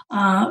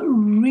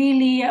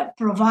really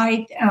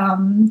provide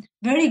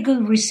very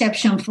good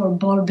reception for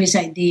Bowlby's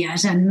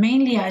ideas. And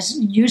mainly, as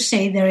you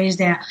say, there is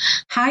the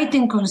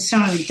heightened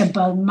concern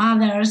about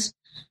mothers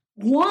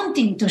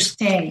wanting to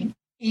stay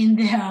in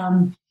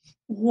the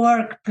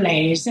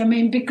workplace. I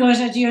mean, because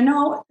as you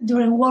know,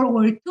 during World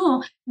War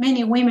II,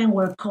 many women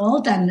were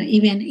called, and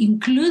even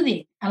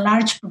including a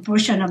large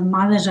proportion of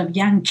mothers of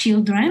young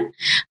children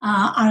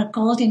are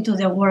called into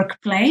the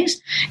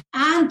workplace.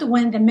 And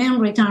when the men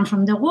return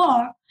from the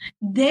war,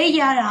 they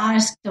are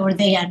asked, or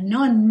they are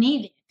not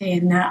needed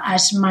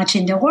as much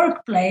in the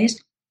workplace.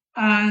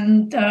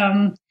 And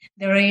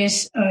there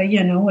is,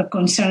 a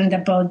concern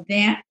about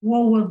what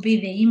will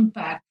be the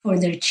impact for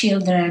their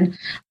children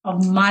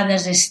of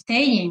mothers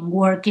staying,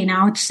 working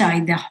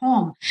outside the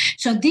home.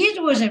 So this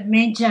was a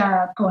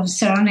major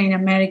concern in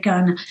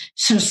American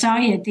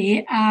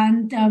society.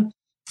 And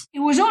it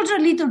was also a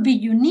little bit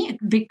unique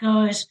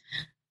because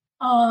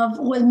of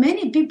what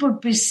many people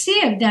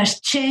perceived as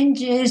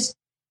changes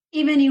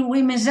even in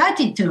women's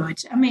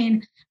attitudes. I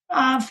mean,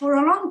 for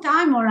a long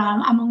time, or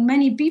among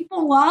many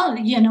people,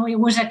 it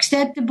was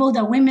acceptable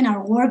that women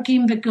are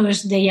working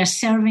because they are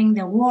serving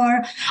the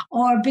war,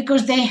 or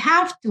because they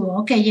have to.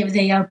 Okay, if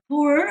they are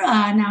poor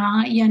and,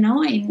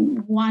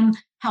 in one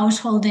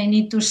household they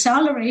need 2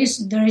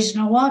 salaries, there is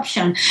no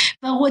option.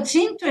 But what's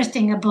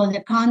interesting about the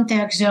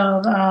context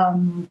of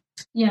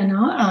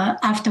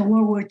after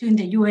World War II in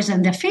the US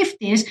in the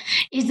 50s,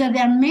 is that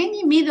there are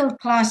many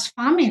middle-class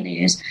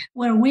families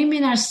where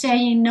women are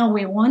saying, no,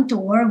 we want to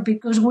work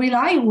because we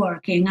like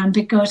working, and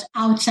because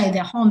outside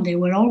the home, they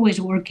were always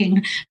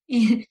working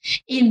in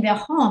the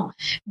home.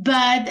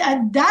 But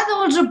that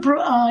also,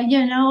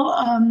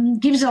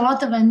 gives a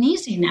lot of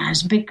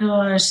uneasiness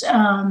because,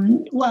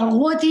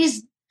 what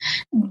is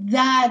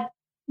that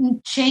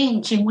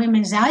change in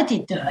women's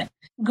attitude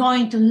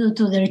going to do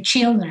to their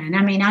children?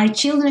 I mean, are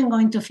children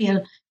going to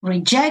feel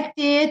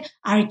rejected?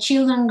 Are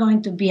children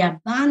going to be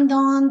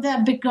abandoned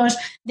because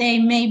they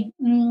may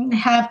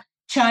have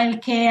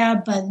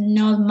childcare but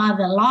not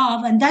mother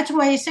love? And that's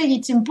why I say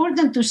it's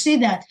important to see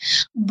that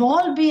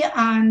Bowlby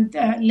and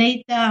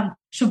later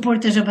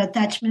supporters of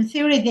attachment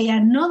theory, they are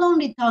not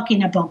only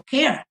talking about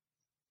care.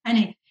 I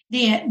mean,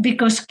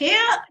 because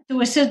care,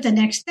 to a certain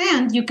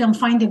extent, you can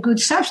find a good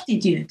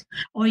substitute,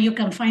 or you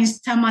can find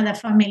some other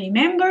family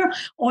member,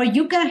 or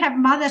you can have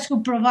mothers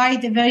who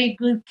provide a very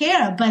good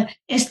care. But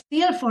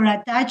still, for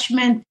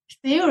attachment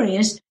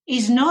theories,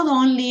 is not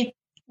only,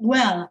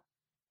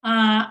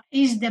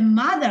 is the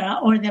mother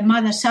or the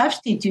mother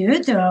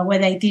substitute, or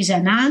whether it is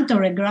an aunt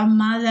or a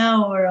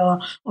grandmother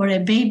or a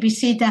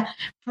babysitter,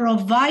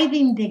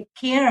 providing the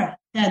care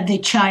that the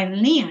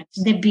child needs,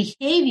 the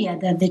behavior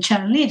that the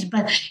child needs,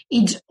 but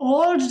it's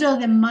also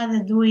the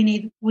mother doing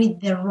it with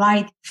the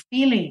right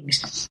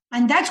feelings.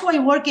 And that's why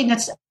working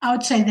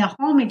outside the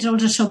home is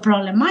also so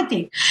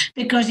problematic,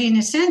 because in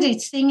a sense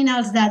it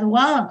signals that,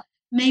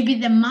 maybe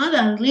the mother,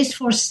 at least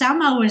for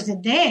some hours a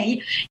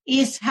day,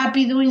 is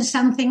happy doing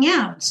something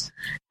else.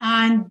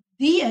 And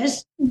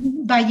this,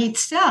 by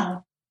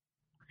itself,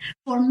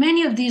 for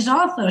many of these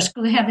authors,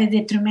 could have a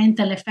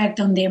detrimental effect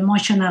on the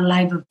emotional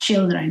life of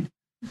children,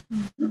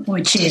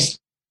 which is,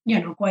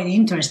 quite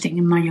interesting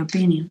in my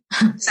opinion.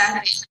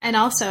 And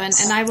also, and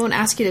I won't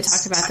ask you to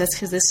talk about this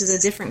because this is a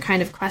different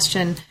kind of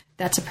question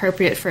that's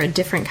appropriate for a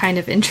different kind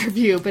of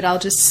interview, but I'll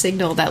just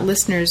signal that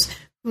listeners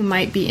who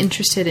might be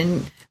interested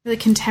in the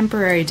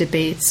contemporary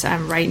debates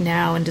right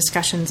now and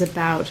discussions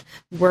about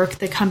work,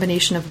 the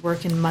combination of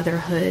work and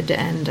motherhood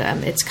and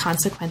its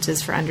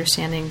consequences for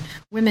understanding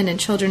women and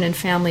children and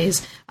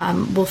families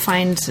will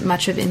find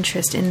much of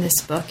interest in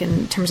this book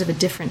in terms of a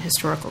different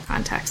historical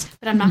context.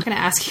 But I'm not going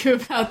to ask you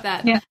about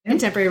that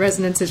contemporary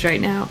resonances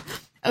right now.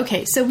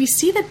 Okay, so we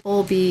see that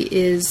Bowlby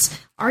is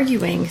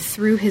arguing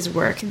through his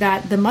work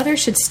that the mother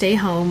should stay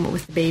home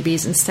with the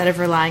babies instead of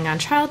relying on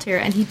childcare,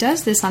 and he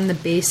does this on the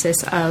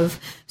basis of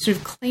sort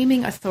of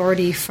claiming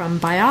authority from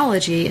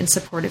biology in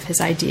support of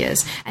his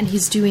ideas. And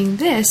he's doing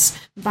this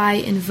by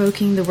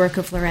invoking the work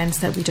of Lorenz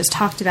that we just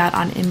talked about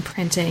on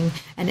imprinting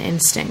and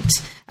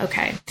instinct.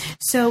 Okay,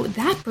 so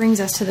that brings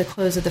us to the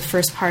close of the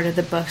first part of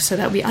the book so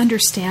that we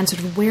understand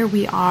sort of where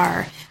we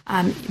are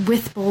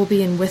with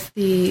Bowlby and with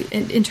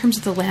in terms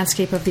of the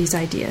landscape of these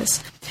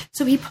ideas.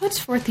 So he puts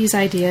forth these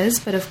ideas,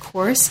 but of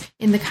course,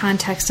 in the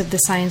context of the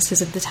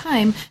sciences of the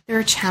time, there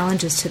are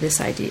challenges to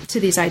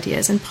these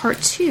ideas. And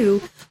part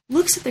 2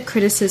 looks at the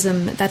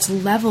criticism that's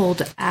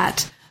leveled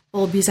at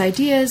Bowlby's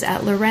ideas,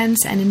 at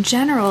Lorenz, and in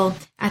general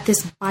at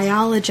this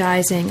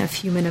biologizing of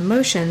human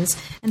emotions,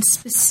 and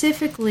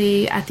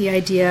specifically at the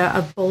idea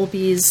of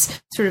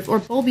Bowlby's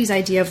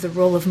idea of the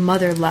role of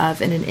mother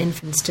love in an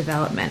infant's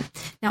development.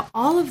 Now,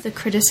 all of the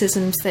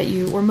criticisms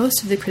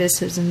most of the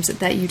criticisms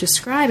that you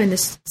describe in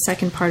this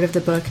second part of the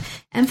book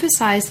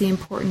emphasize the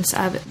importance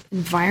of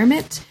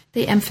environment,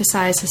 they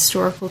emphasize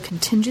historical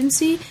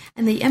contingency,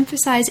 and they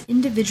emphasize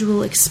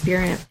individual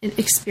experience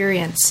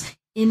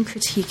in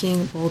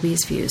critiquing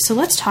Bowlby's views. So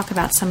let's talk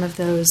about some of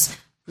those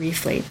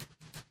briefly.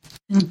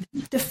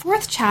 The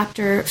 4th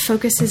chapter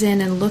focuses in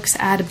and looks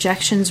at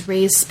objections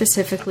raised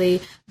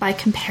specifically by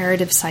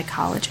comparative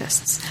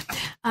psychologists.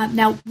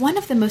 Now, one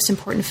of the most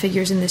important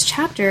figures in this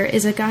chapter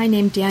is a guy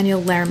named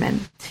Daniel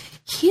Lehrman.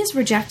 He is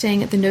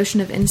rejecting the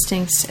notion of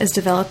instincts as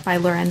developed by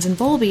Lorenz and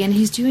Bowlby, and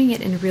he's doing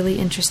it in really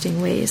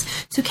interesting ways.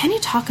 So can you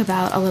talk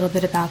a little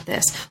bit about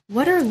this?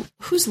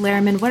 Who's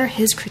Lehrman? What are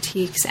his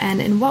critiques? And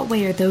in what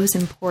way are those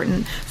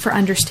important for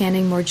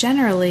understanding more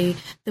generally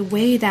the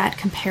way that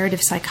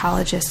comparative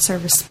psychologists are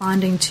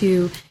responding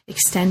to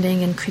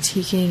extending and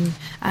critiquing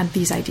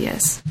these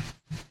ideas?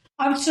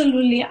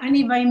 Absolutely. And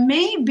if I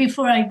may,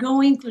 before I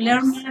go into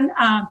Lehrman,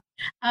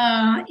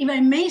 if I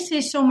may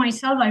say so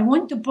myself, I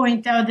want to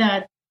point out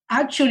that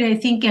actually, I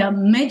think a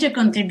major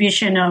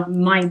contribution of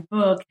my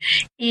book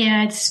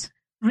is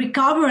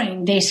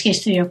recovering this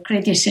history of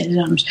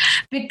criticisms,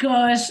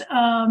 because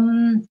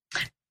the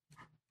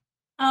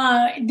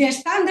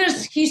standard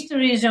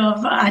histories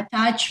of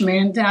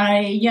attachment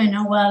are,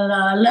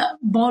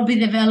 Bowlby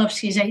develops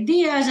his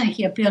ideas and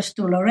he appeals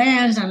to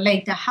Lorenz and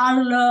later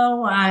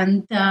Harlow,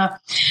 and there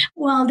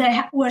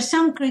were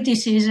some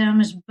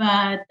criticisms,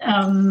 but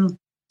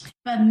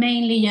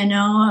mainly,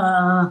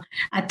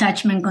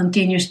 attachment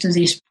continues to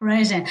this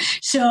present.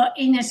 So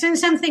in a sense,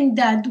 something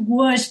that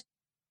was,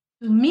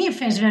 to me,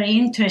 feels very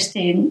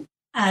interesting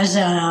as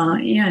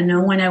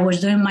when I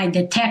was doing my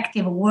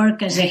detective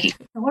work as a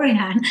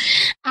historian.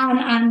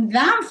 And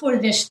then for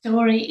the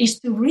story is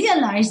to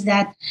realize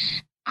that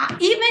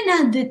even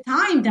at the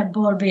time that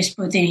Bowlby is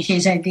putting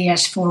his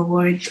ideas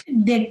forward,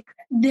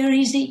 there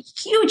is a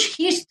huge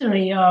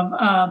history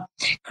of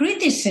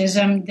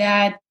criticism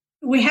that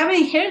we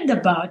haven't heard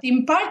about.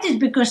 In part is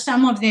because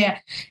some of the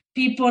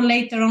people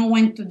later on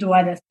went to do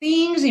other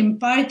things. In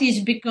part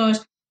is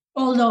because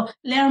although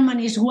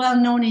Lehrman is well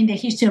known in the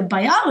history of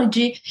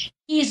biology,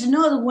 he is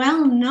not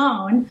well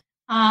known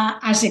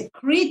as a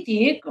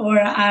critic or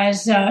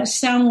as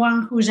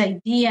someone whose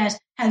ideas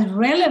has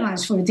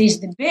relevance for this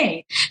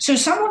debate. So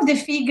some of the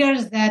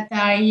figures that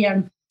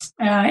I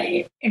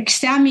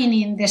examine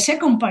in the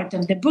second part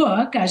of the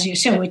book, as you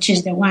say, which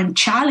is the one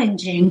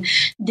challenging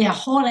the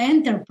whole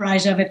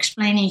enterprise of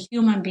explaining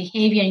human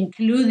behavior,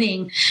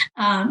 including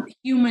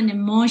human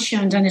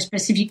emotions and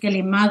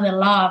specifically mother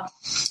love,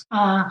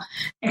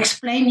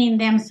 explaining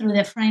them through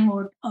the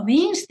framework of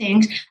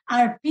instincts,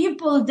 are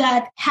people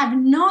that have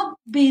not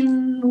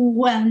been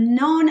well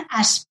known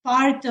as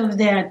part of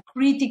the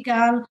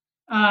critical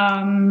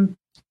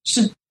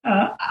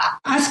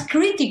as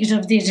critics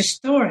of this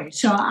story.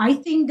 So I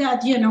think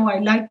that, I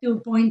like to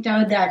point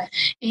out that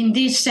in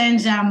this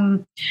sense,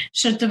 I'm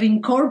sort of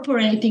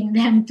incorporating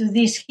them to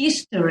this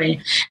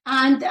history.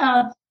 And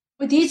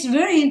what is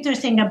very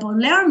interesting about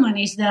Lehrman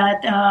is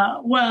that,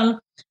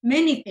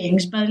 many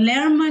things, but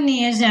Lehrman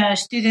is a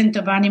student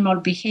of animal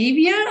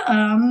behavior,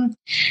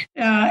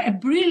 a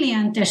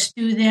brilliant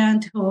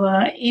student who,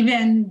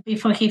 even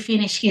before he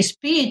finished his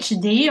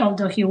PhD,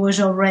 although he was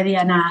already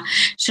an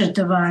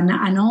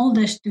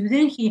older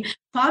student, he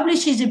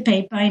publishes a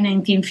paper in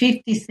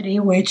 1953,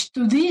 which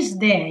to this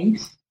day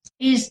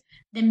is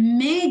the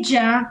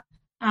major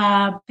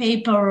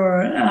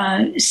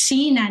paper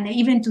seen and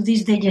even to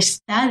this day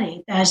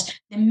studied as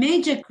the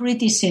major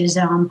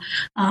criticism,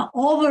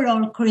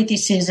 overall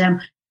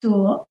criticism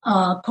to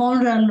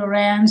Konrad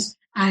Lorenz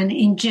and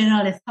in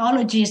general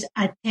ethology's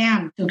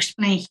attempt to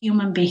explain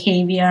human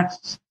behavior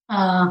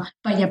by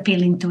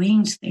appealing to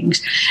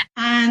instincts.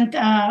 And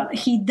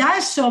he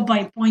does so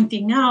by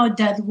pointing out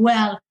that,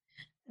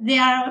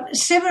 there are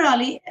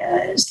several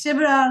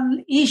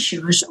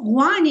issues.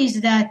 One is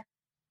that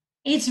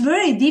it's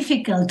very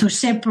difficult to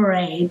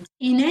separate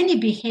in any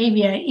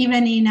behavior,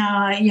 even in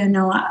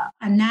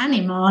an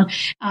animal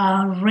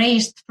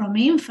raised from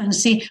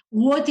infancy,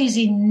 what is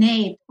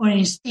innate or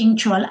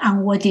instinctual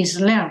and what is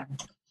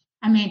learned.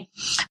 I mean,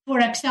 for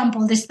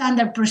example, the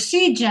standard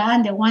procedure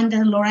and the one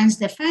that Lorenz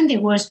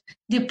defended was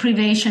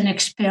deprivation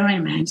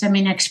experiments. I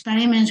mean,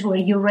 experiments where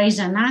you raise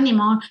an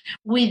animal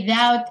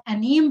without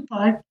an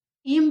input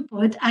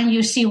and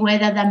you see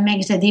whether that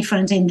makes a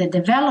difference in the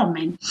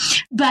development.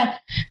 But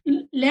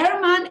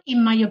Lehrman,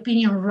 in my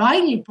opinion,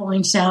 rightly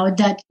points out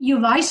that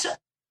you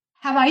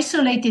have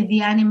isolated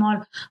the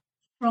animal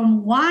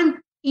from one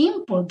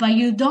input, but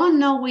you don't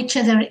know which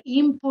other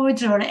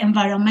inputs or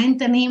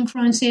environmental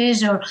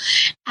influences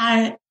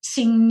are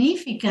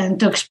significant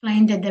to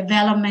explain the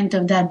development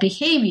of that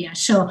behavior.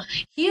 So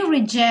he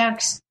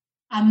rejects,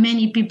 and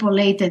many people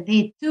later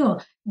did too,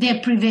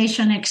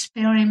 deprivation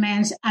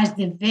experiments as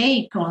the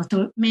vehicle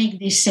to make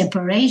this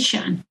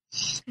separation.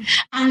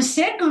 And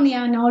secondly,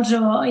 and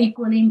also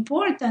equally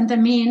important,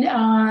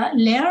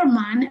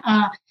 Lehrman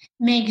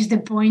makes the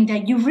point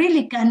that you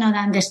really cannot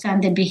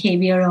understand the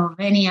behavior of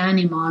any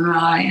animal,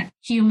 a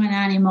human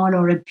animal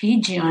or a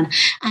pigeon,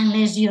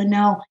 unless you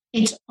know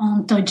its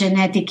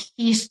ontogenetic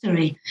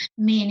history,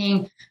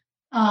 meaning,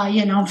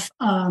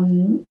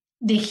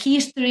 the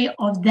history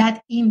of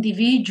that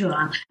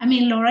individual. I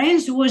mean,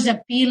 Lorenz was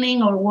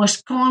appealing or was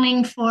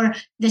calling for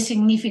the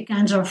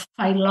significance of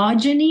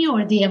phylogeny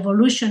or the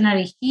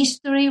evolutionary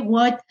history,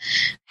 what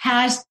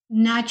has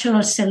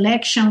natural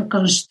selection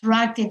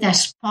constructed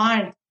as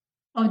part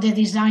of the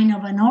design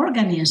of an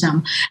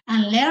organism.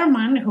 And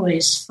Lehrman, who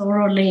is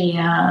thoroughly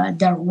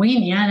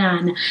Darwinian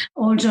and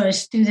also a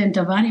student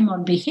of animal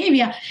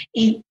behavior,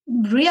 it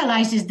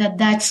realizes that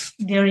that's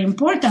very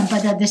important.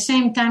 But at the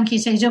same time, he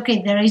says,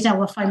 okay, there is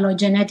our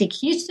phylogenetic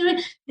history.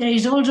 There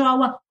is also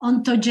our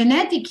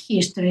ontogenetic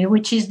history,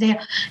 which is the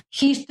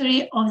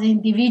history of the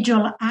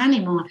individual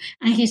animal.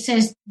 And he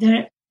says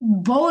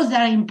both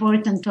are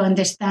important to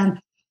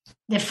understand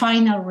the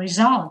final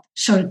result,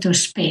 so to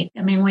speak.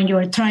 I mean, when you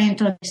are trying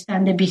to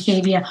understand the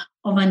behavior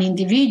of an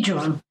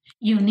individual,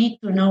 you need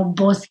to know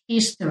both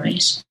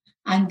histories.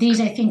 And this,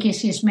 I think,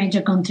 is his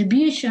major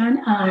contribution.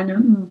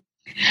 And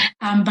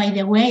by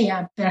the way,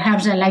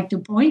 perhaps I'd like to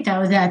point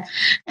out that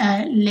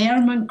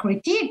Lehrman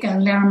critique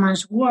and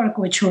Lehrman's work,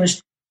 which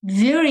was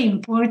very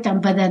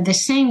important, but at the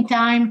same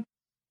time,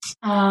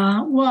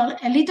 a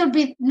little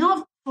bit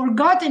not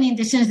forgotten in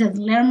the sense that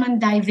Lehrman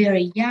died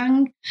very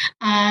young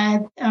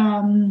at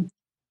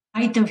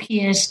height of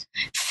his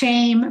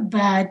fame,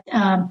 but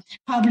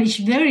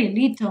published very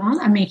little.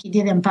 I mean, he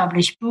didn't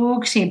publish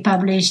books. He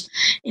published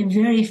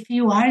very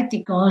few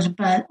articles,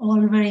 but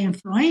all very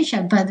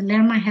influential. But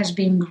Lerman has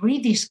been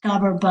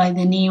rediscovered by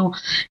the new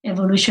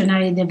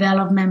evolutionary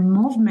development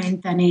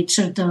movement, and it's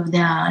sort of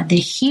the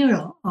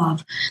hero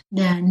of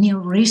the new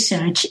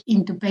research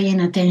into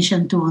paying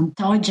attention to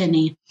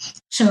ontogeny.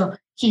 So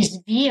his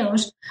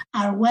views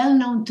are well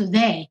known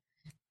today,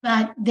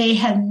 but they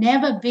have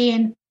never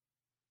been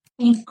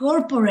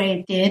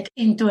incorporated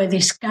into a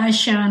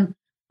discussion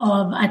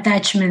of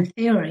attachment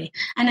theory.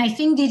 And I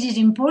think this is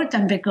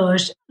important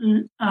because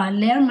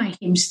Lerman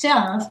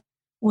himself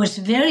was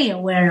very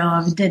aware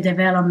of the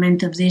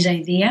development of these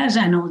ideas,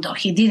 and although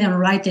he didn't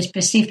write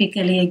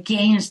specifically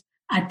against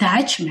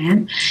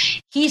attachment,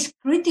 his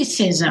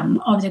criticism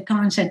of the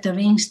concept of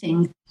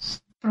instinct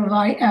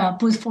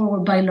put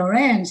forward by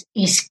Lorenz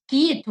is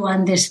key to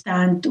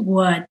understand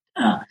what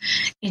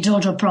is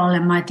also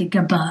problematic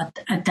about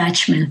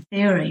attachment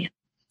theory.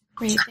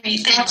 Great.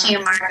 Thank you,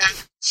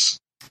 Marga.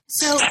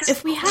 So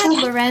if we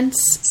had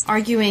Lorenz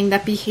arguing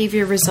that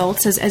behavior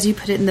results, as you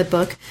put it in the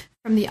book,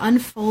 from the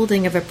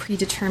unfolding of a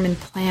predetermined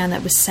plan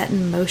that was set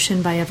in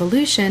motion by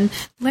evolution,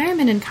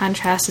 Lerman, in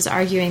contrast, is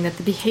arguing that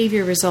the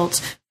behavior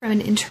results from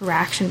an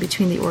interaction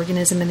between the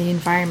organism and the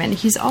environment.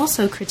 He's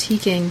also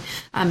critiquing,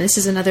 this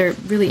is another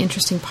really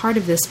interesting part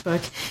of this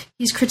book,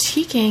 he's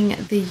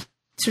critiquing the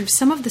sort of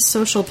some of the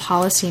social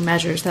policy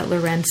measures that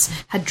Lorenz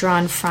had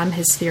drawn from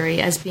his theory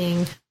as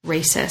being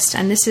racist.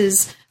 And this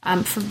is,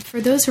 for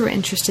those who are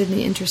interested in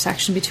the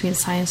intersection between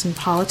science and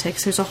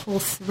politics, there's a whole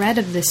thread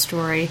of this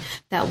story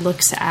that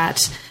looks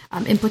at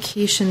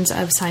implications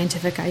of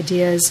scientific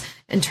ideas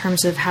in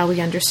terms of how we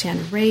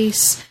understand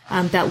race,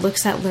 that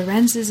looks at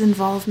Lorenz's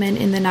involvement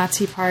in the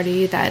Nazi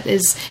Party.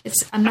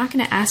 I'm not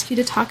going to ask you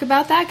to talk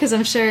about that because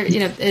I'm sure,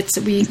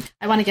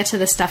 I want to get to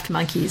the stuffed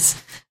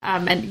monkeys.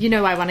 And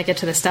I want to get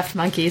to the stuffed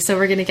monkeys, so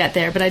we're going to get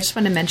there. But I just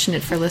want to mention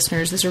it for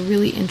listeners. There's a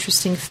really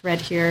interesting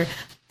thread here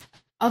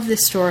of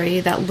this story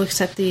that looks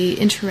at the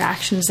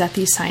interactions that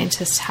these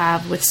scientists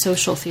have with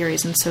social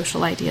theories and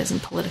social ideas and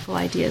political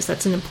ideas.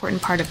 That's an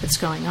important part of what's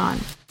going on.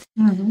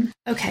 Mm-hmm.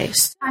 Okay.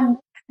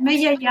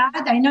 May I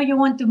add? I know you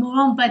want to move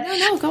on, but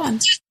no, go on.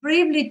 Just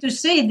briefly to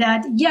say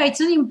that, it's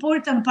an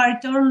important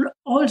part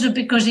also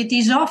because it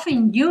is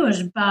often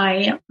used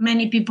by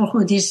many people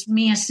who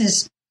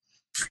dismisses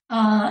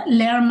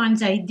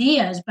Lerman's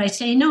ideas by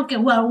saying, okay,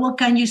 well, what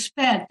can you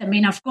expect? I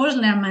mean, of course,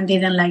 Lerman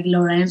didn't like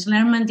Lorenz.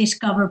 Lerman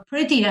discovered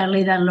pretty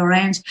early that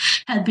Lorenz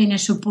had been a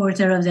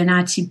supporter of the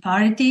Nazi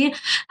Party,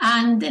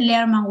 and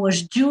Lerman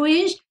was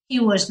Jewish.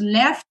 He was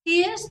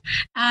leftist,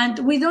 and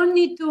we don't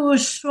need to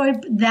sweep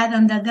that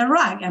under the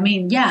rug. I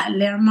mean,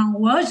 Lerman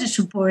was a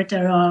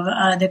supporter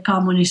of the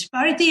Communist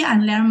Party,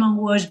 and Lerman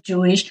was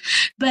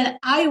Jewish. But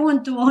I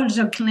want to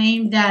also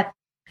claim that,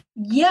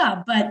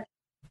 but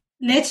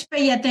let's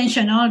pay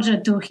attention also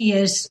to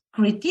his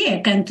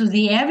critique and to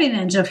the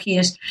evidence of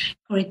his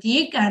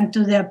critique and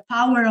to the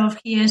power of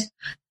his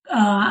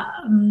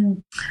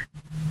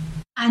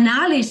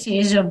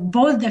analysis of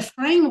both the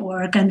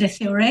framework and the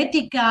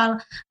theoretical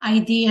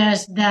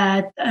ideas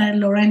that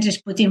Lorenz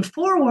is putting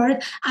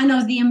forward, and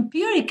of the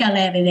empirical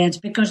evidence,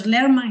 because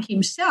Lerman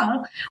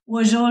himself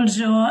was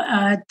also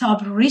a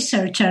top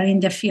researcher in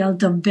the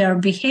field of bear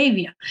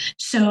behavior.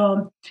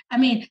 So, I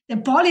mean, the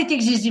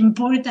politics is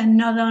important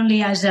not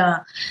only as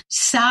a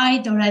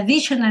side or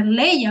additional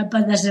layer,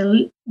 but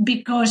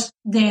because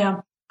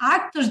the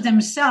actors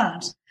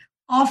themselves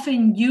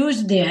often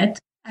used it.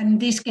 In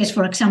this case,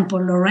 for example,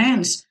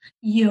 Lorenz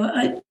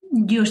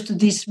used to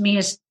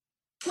dismiss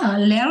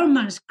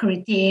Lerman's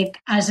critique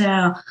as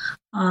a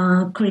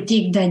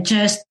critique that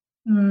just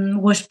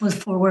was put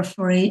forward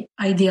for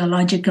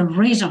ideological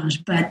reasons.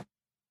 But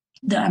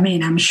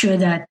I'm sure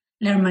that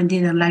Lerman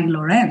didn't like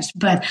Lorenz,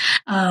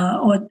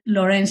 or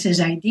Lorenz's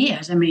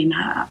ideas. I mean,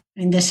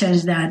 in the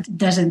sense that it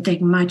doesn't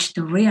take much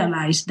to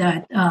realize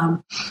that,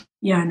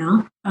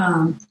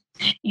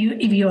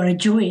 if you are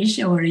Jewish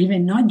or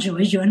even not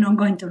Jewish, you're not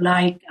going to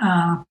like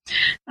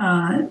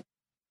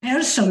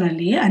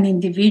personally an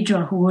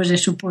individual who was a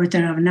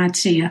supporter of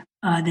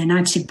the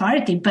Nazi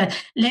Party. But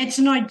let's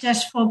not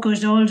just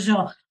focus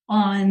also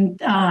on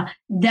that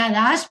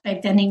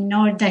aspect and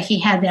ignore that he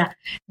had a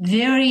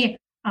very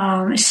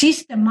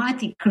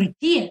systematic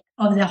critique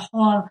of the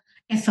whole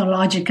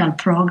ethological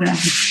program.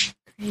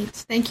 Great.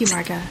 Thank you,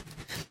 Marga.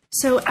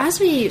 So as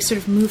we sort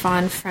of move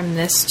on from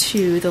this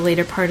to the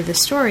later part of the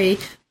story,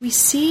 we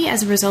see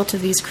as a result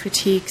of these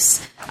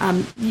critiques,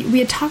 we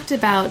had talked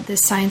about the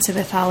science of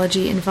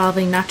ethology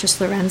involving not just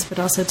Lorenz, but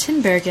also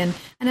Tinbergen.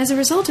 And as a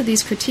result of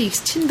these critiques,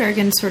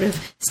 Tinbergen sort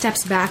of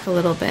steps back a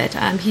little bit.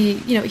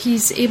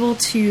 He's able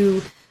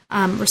to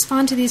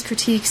respond to these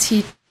critiques.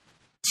 He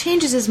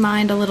changes his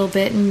mind a little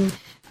bit and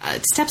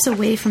steps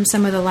away from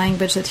some of the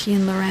language that he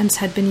and Lorenz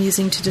had been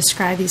using to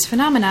describe these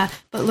phenomena,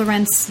 but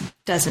Lorenz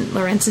doesn't.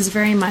 Lorenz is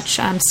very much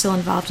still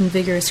involved in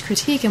vigorous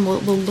critique, and we'll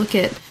look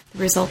at the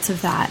results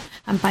of that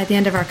by the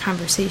end of our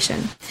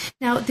conversation.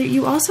 Now,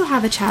 you also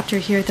have a chapter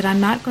here that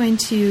I'm not going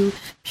to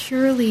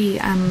purely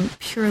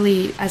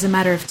as a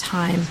matter of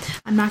time,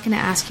 I'm not going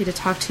to ask you to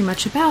talk too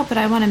much about, but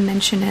I want to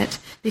mention it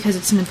because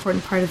it's an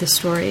important part of the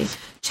story.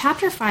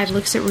 Chapter 5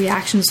 looks at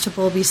reactions to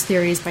Bowlby's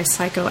theories by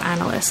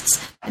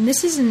psychoanalysts. And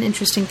this is an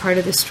interesting part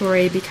of the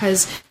story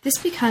because this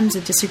becomes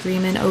a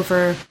disagreement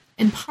over,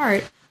 in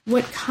part,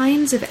 what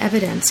kinds of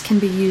evidence can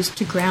be used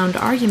to ground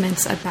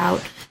arguments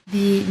about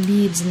the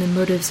needs and the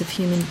motives of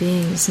human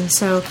beings. And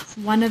so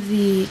one of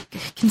the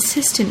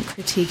consistent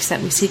critiques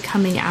that we see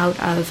coming out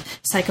of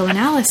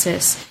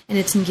psychoanalysis in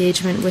its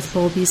engagement with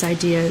Bowlby's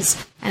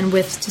ideas and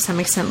with, to some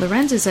extent,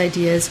 Lorenz's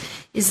ideas,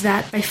 is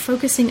that by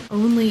focusing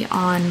only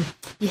on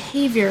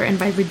behavior and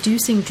by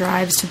reducing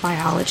drives to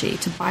biology,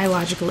 to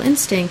biological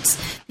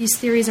instincts, these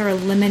theories are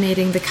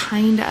eliminating the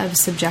kind of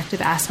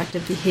subjective aspect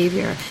of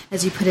behavior,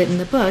 as you put it in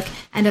the book,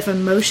 and of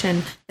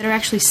emotion that are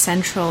actually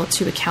central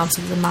to accounts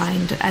of the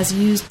mind as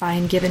used by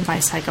and given by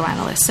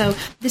psychoanalysts. So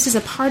this is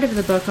a part of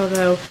the book,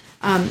 although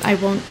I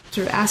won't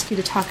sort of ask you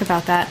to talk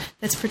about that.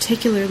 That's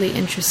particularly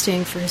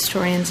interesting for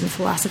historians and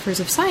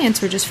philosophers of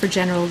science, or just for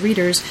general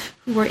readers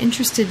who are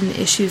interested in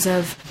issues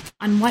of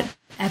on what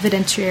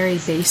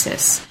evidentiary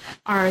basis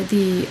are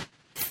the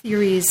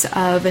theories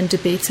of and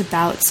debates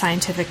about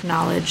scientific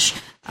knowledge,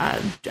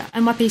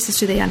 on what basis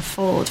do they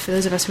unfold? For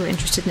those of us who are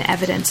interested in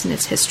evidence and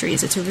its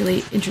histories, it's a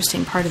really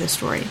interesting part of the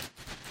story.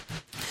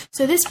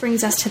 So this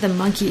brings us to the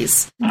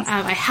monkeys.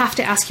 I have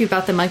to ask you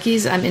about the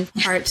monkeys. In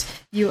part,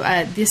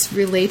 this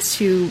relates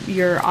to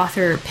your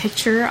author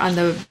picture on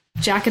the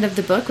jacket of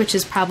the book, which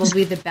is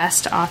probably the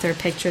best author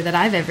picture that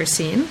I've ever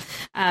seen.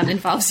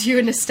 Involves you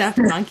and a stuffed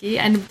monkey.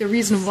 And the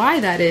reason why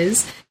that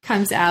is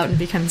comes out and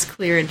becomes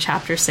clear in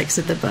Chapter 6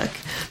 of the book.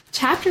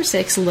 Chapter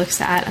 6 looks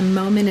at a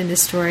moment in the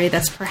story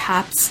that's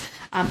perhaps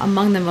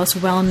among the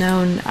most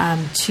well-known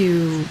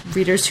to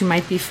readers who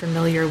might be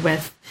familiar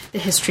with the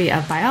history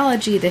of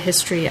biology, the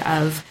history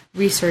of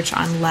research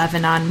on love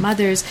and on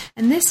mothers.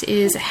 And this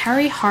is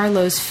Harry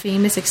Harlow's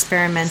famous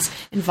experiments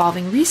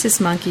involving rhesus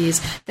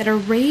monkeys that are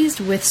raised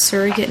with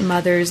surrogate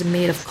mothers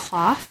made of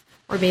cloth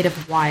or made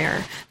of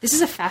wire. This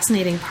is a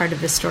fascinating part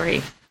of the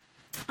story.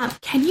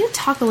 Can you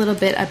talk a little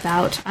bit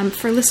about,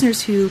 for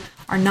listeners who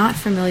are not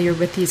familiar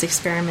with these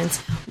experiments,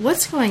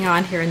 what's going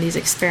on here in these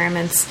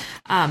experiments?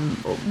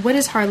 What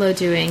is Harlow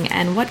doing,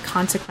 and what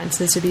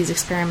consequences do these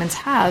experiments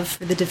have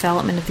for the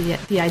development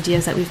of the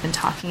ideas that we've been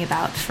talking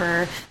about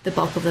for the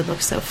bulk of the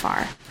book so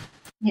far?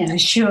 Yeah,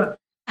 sure.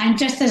 And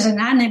just as an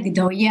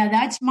anecdote,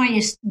 that's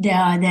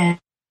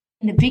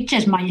the picture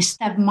is my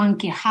stuffed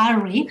monkey,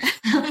 Harry.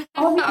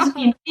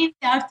 Obviously named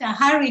after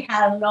Harry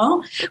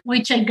Harlow,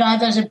 which I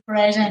got as a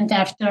present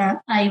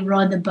after I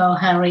wrote about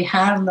Harry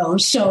Harlow.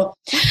 So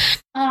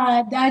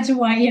that's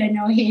why,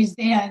 he's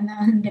there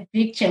in the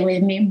picture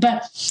with me.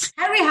 But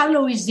Harry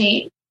Harlow is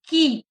the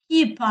key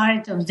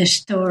part of the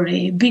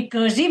story,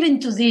 because even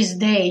to this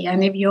day,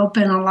 and if you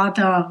open a lot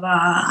of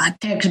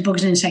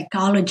textbooks in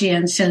psychology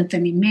and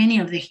certainly many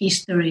of the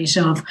histories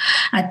of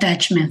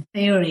attachment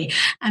theory,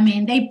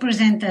 they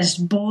present as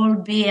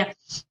Bowlby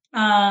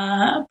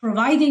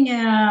providing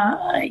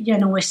a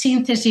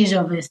synthesis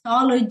of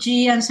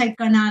ethology and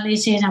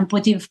psychoanalysis and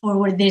putting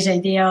forward this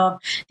idea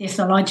of the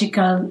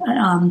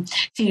ethological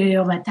theory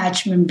of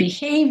attachment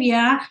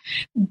behavior,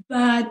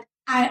 but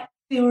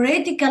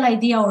theoretical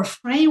idea or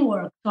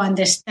framework to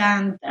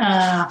understand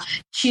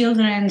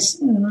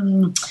children's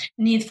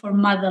need for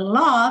mother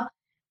love,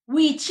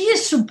 which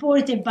is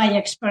supported by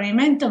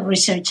experimental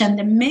research. And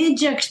the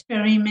major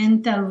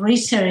experimental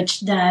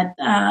research that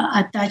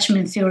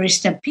attachment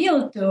theorists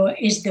appeal to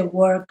is the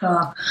work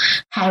of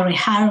Harry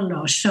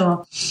Harlow.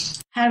 So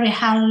Harry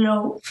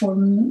Harlow, for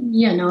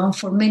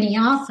many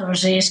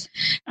authors, is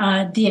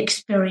the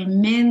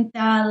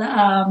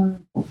experimental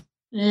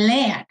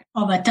leg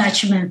of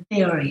attachment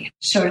theory,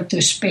 so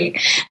to speak.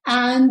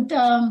 And,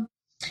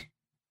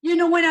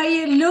 when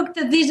I looked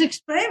at these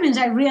experiments,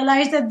 I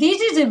realized that this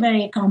is a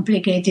very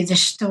complicated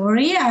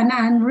story.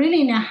 And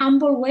really, in a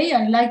humble way,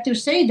 I like to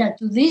say that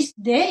to this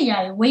day,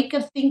 I wake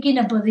up thinking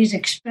about these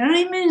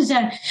experiments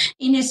and,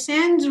 in a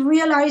sense,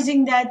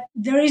 realizing that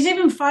there is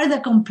even further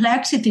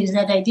complexities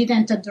that I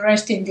didn't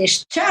address in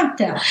this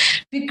chapter,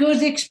 because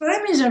the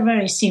experiments are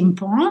very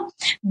simple,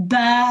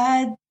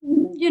 but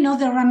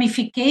the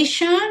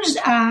ramifications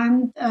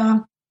and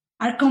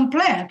are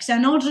complex,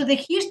 and also the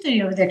history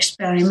of the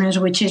experiments,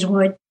 which is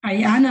what I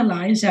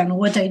analyze and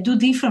what I do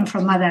different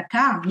from other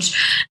accounts,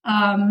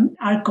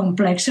 are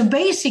complex. So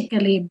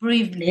basically,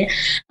 briefly,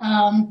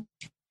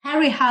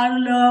 Harry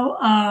Harlow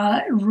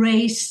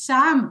raised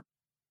some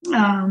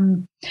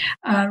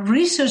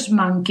rhesus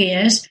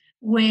monkeys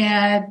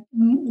were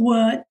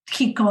what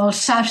he called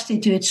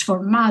substitutes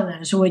for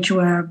mothers, which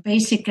were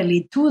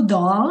basically two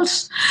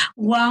dolls.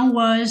 One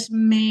was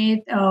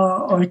made,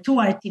 or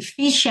two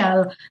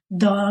artificial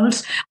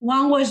dolls.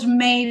 One was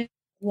made of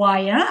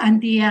wire,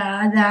 and the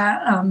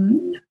other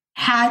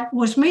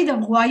was made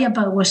of wire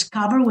but was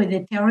covered with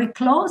a terry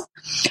cloth.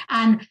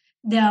 And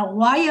the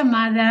wire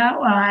mother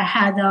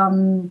had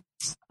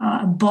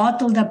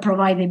bottle that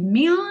provided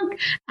milk,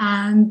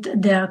 and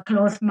the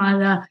clothed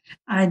mother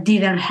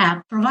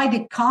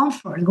provided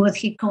comfort, what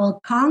he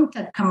called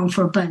contact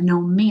comfort, but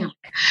no milk.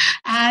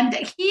 And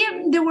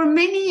here there were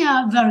many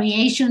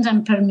variations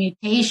and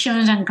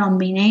permutations and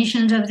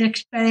combinations of the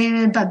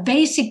experiment, but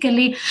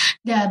basically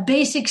the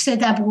basic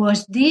setup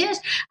was this,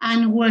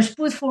 and was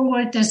put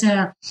forward as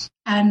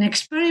an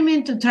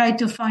experiment to try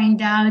to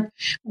find out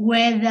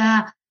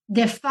whether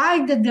the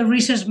fact that the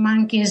rhesus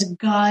monkeys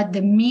got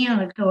the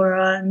milk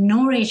or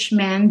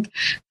nourishment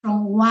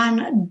from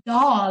one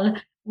doll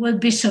would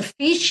be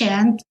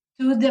sufficient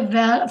for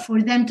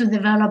them to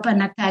develop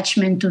an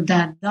attachment to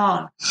that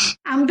doll.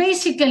 And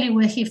basically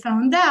what he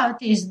found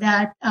out is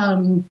that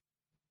the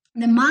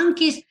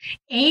monkeys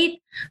ate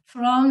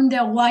from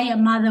the Waya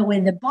mother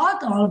with the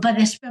bottle, but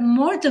they spent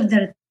most of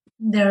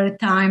their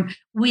time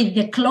with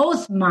the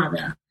clothed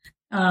mother.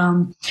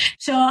 And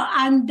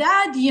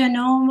that,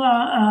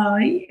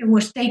 it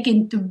was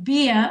taken to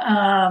be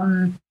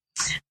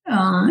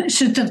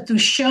sort of to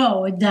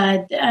show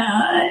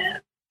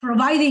that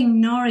providing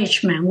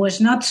nourishment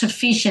was not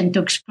sufficient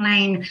to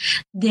explain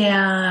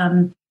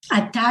the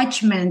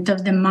attachment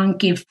of the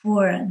monkey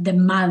for the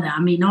mother. I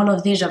mean, all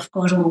of this, of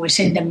course, when we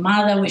say the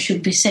mother, we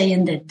should be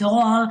saying the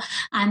doll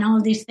and all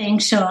these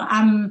things. So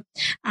I'm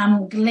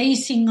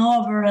glazing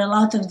over a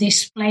lot of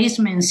these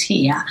placements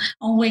here,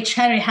 on which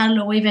Harry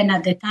Harlow, even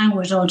at the time,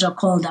 was also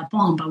called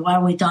upon. But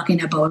are we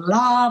talking about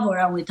love, or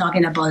are we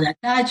talking about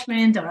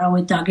attachment, or are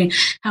we talking,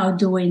 how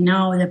do we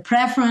know the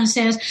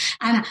preferences?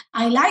 And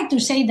I like to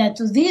say that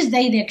to this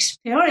day, the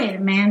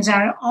experiments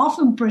are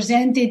often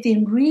presented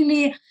in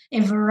really a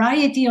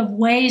variety of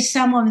ways,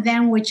 some of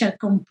them which are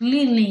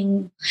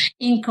completely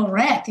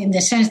incorrect, in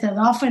the sense that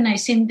often I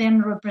see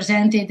them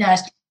represented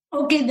as,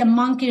 okay, the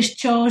monkeys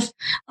chose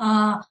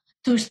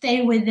to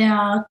stay with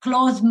their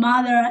clothed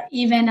mother,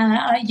 even,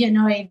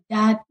 if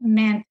that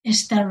meant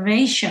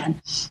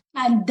starvation.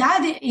 And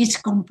that is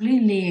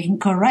completely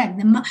incorrect.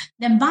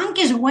 The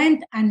monkeys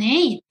went and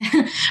ate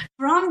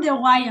from the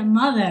Waya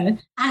mother,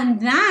 and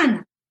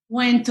then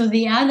went to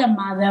the other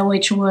mother,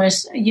 which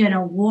was,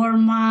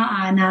 warmer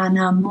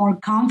and more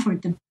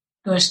comfortable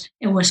because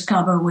it was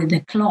covered with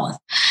the cloth.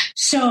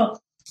 So,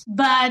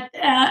 but,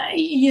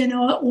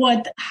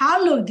 what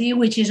Harlow did,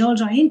 which is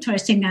also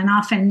interesting and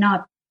often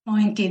not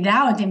pointed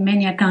out in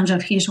many accounts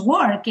of his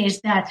work,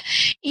 is that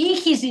in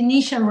his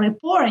initial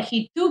report,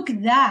 he took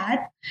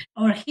that,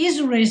 or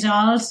his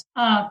results,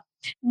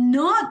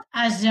 not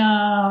as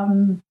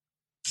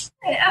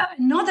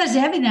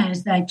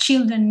evidence that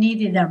children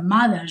needed their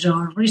mothers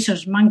or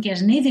rhesus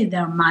monkeys needed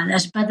their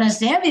mothers, but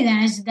as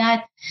evidence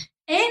that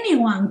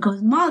anyone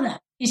could mother.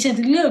 He said,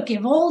 look,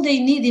 if all they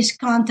need is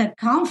contact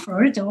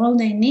comfort, all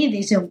they need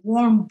is a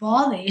warm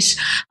bodies,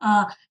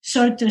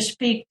 so to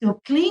speak, to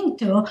cling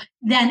to,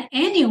 then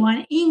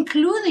anyone,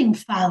 including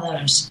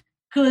fathers,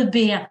 could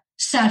be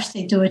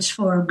substitutes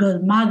for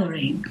good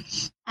mothering.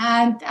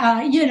 And,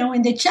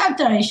 in the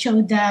chapter, I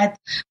showed that,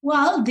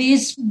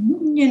 this,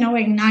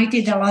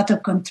 ignited a lot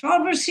of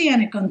controversy,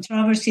 and a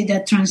controversy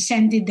that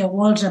transcended the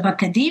walls of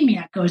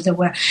academia, because there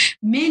were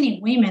many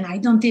women. I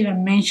don't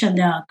even mention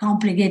the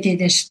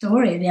complicated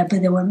story there,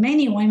 but there were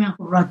many women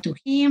who wrote to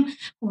him,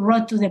 who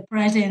wrote to the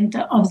president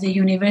of the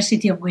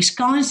University of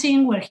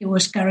Wisconsin, where he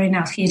was carrying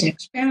out his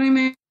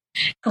experiment,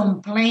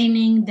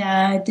 complaining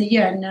that,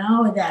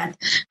 that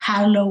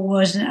Harlow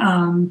was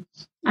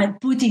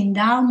putting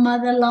down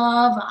mother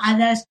love.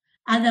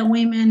 Other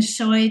women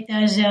saw it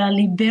as a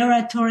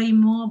liberatory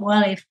move.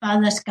 Well, if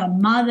fathers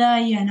can mother,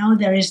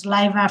 there is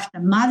life after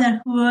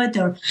motherhood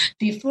or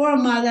before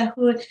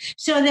motherhood.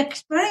 So the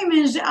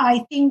experiments,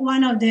 I think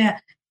one of the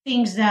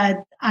things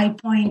that I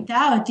point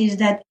out is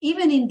that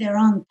even in their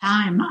own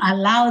time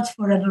allowed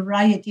for a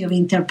variety of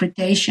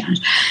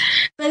interpretations.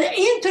 But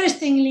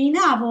interestingly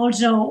enough,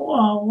 also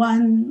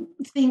one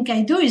thing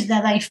I do is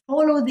that I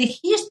follow the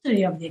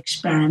history of the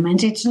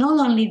experiment. It's not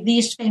only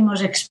this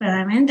famous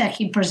experiment that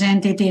he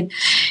presented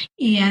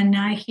in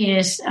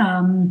his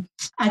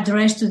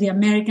address to the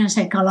American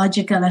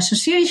Psychological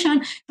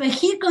Association, but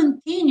he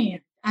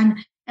continued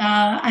and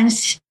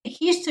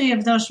history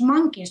of those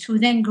monkeys who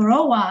then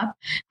grow up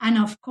and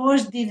of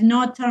course did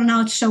not turn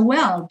out so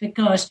well,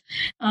 because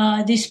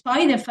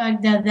despite the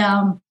fact that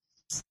the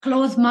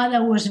clothed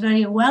mother was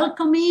very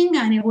welcoming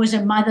and it was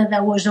a mother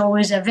that was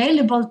always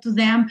available to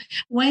them,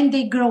 when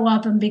they grow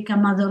up and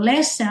become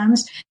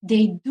adolescents,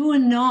 they do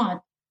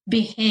not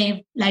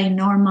behave like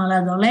normal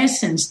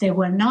adolescents. They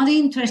were not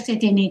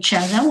interested in each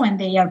other when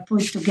they are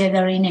put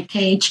together in a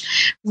cage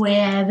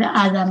with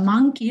other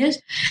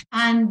monkeys,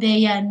 and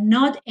they are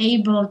not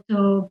able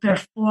to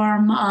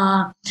perform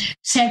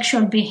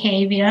sexual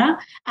behavior,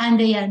 and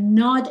they are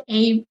not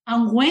able,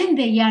 and when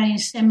they are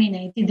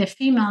inseminated, the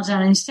females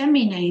are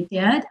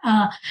inseminated,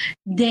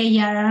 they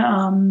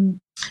are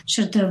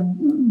sort of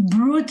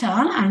brutal,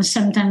 and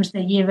sometimes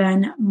they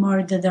even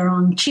murder their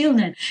own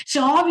children.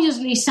 So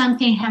obviously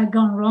something had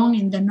gone wrong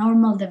in the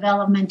normal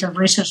development of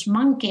rhesus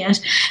monkeys.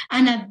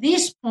 And at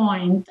this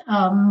point,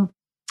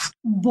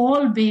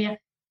 Bowlby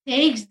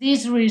takes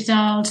these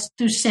results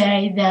to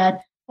say that,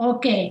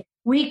 okay,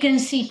 we can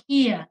see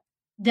here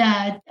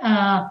that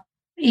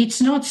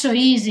it's not so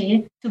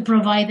easy to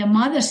provide a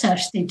mother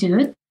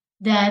substitute,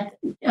 that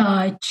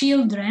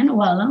children,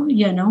 well,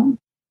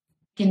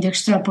 in the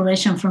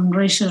extrapolation from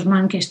rhesus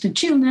monkeys to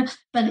children,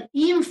 but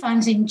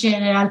infants in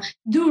general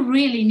do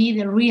really need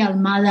a real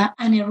mother,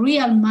 and a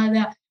real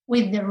mother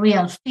with the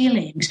real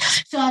feelings.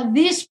 So at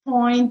this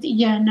point,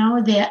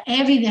 the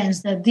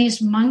evidence that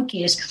these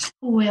monkeys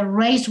who were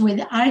raised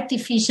with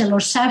artificial or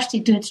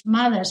substitute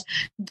mothers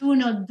do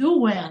not do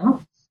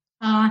well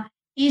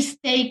is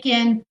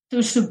taken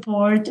to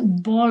support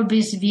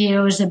Bowlby's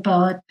views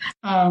about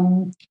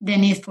the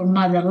need for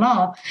mother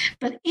love.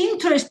 But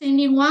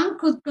interestingly, one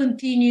could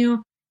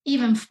continue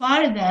even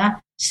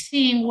further,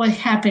 seeing what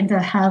happened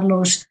at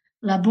Harlow's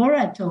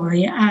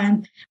laboratory.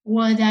 And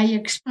what I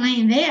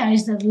explain there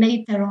is that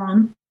later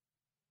on,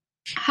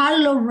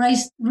 Harlow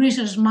raised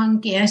rhesus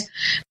monkeys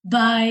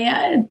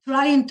by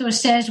trying to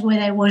assess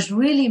whether it was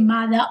really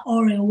mother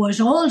or it was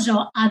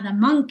also other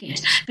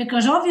monkeys.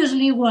 Because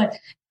obviously what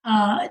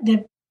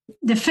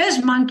the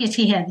first monkeys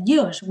he had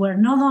used were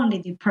not only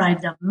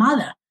deprived of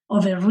mother,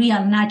 of a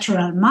real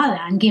natural mother,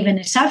 and given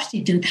a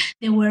substitute,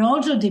 they were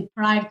also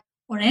deprived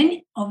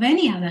of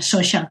any other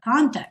social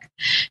contact.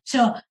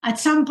 So at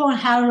some point,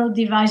 Harlow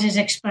devises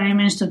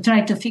experiments to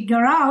try to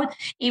figure out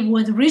if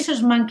what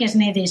rhesus monkeys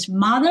need is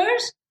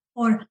mothers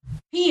or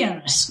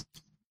peers.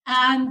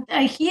 And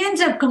he ends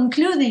up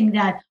concluding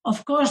that,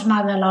 of course,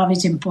 mother love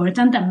is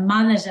important and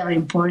mothers are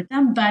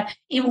important, but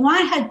if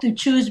one had to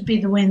choose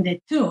between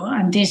the two,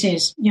 and this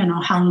is,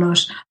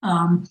 Harlow's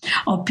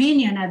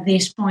opinion at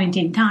this point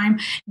in time,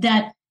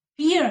 that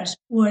peers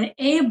were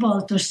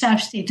able to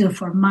substitute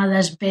for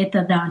mothers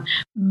better than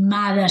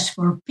mothers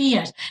for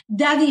peers.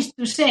 That is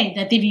to say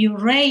that if you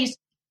raise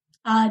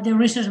the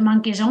rhesus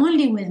monkeys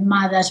only with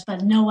mothers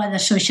but no other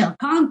social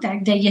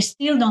contact, they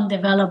still don't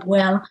develop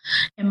well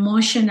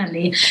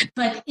emotionally.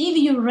 But if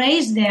you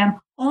raise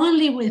them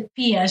only with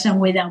peers and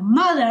without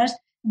mothers,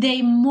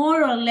 they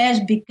more or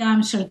less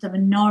become sort of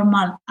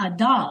normal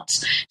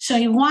adults. So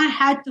if one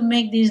had to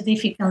make this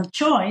difficult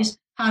choice,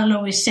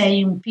 Harlow is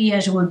saying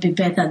peers would be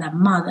better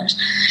than mothers.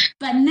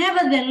 But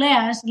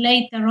nevertheless,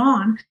 later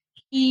on,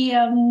 he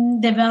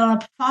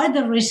developed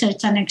further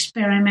research and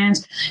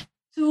experiments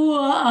to,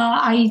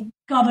 I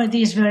cover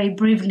this very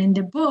briefly in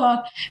the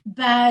book,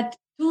 but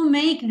to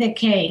make the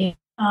case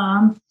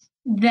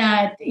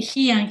that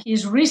he and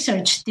his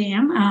research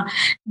team,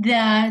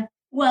 that,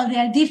 well,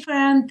 there are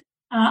different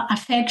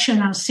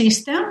affectional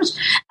systems,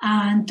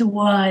 and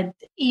what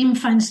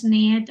infants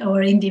need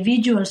or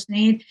individuals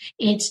need,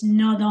 it's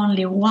not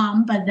only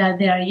one, but that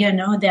they are,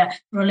 the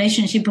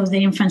relationship of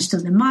the infants to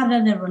the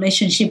mother, the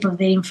relationship of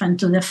the infant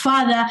to the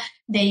father,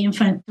 the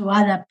infant to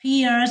other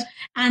peers,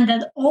 and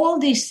that all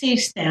these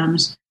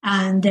systems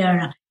and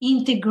their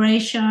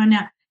integration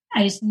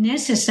is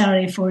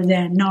necessary for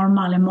the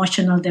normal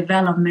emotional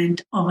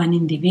development of an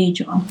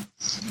individual.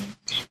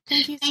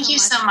 Thank you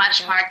so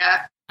much,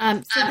 Marga.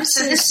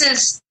 So this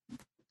is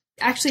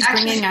actually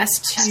bringing us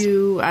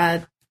to,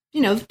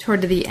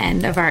 toward the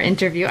end of our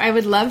interview. I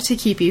would love to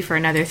keep you for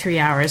another 3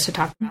 hours to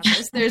talk about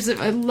this. There's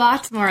a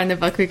lot more in the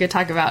book we could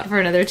talk about for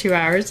another 2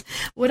 hours.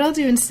 What I'll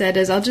do instead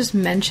is I'll just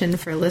mention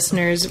for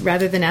listeners,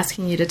 rather than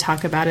asking you to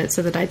talk about it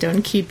so that I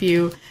don't keep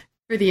you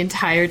for the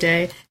entire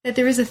day, that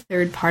there is a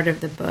third part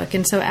of the book.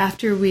 And so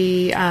after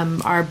we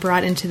are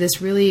brought into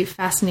this really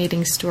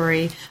fascinating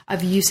story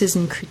of uses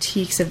and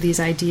critiques of these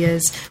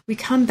ideas, we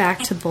come back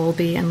to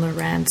Bowlby and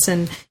Lorentz.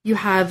 And you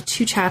have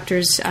 2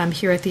 chapters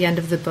here at the end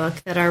of the book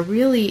that are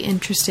really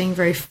interesting,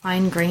 very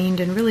fine-grained,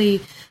 and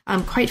really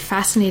quite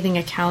fascinating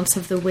accounts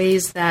of the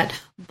ways that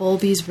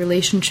Bowlby's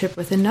relationship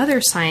with another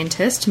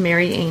scientist,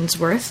 Mary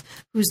Ainsworth,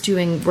 who's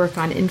doing work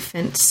on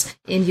infants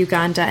in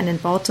Uganda and in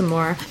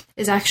Baltimore,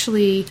 is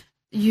actually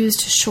used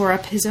to shore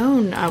up his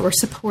own or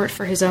support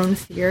for his own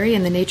theory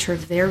and the nature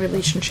of their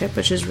relationship,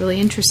 which is really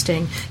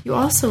interesting. You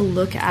also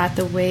look at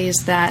the ways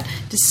that,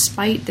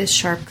 despite this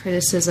sharp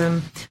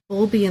criticism,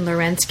 Bowlby and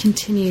Lorentz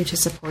continue to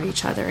support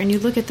each other. And you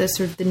look at the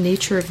sort of the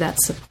nature of that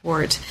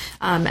support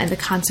and the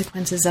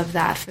consequences of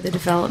that for the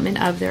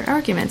development of their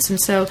arguments. And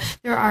so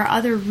there are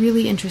other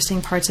really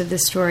interesting parts of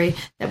this story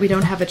that we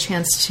don't have a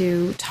chance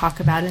to talk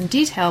about in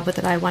detail, but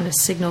that I want to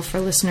signal for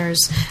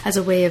listeners as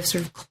a way of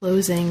sort of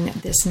closing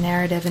this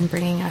narrative and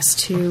bringing us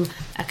to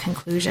a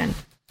conclusion.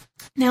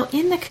 Now,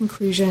 in the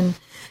conclusion,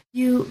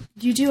 you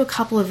do a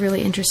couple of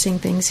really interesting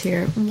things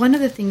here. One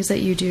of the things that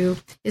you do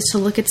is to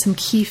look at some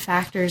key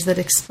factors that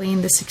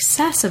explain the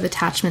success of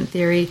attachment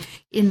theory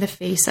in the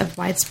face of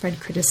widespread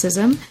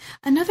criticism.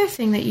 Another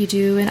thing that you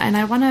do, and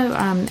I want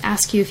to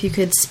ask you if you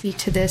could speak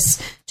to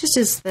this just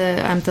as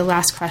the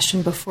last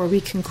question before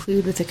we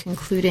conclude with the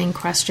concluding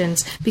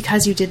questions,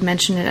 because you did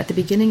mention it at the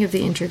beginning of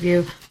the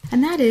interview,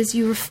 and that is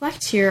you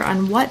reflect here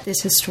on what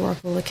this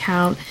historical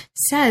account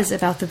says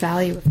about the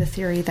value of the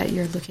theory that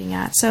you're looking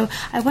at. So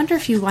I wonder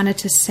if you wanted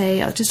to say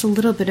just a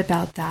little bit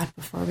about that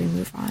before we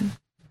move on.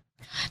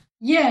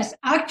 Yes,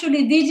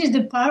 actually, this is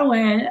the part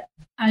where,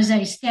 as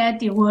I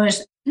said, it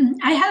was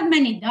I had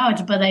many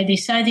doubts, but I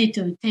decided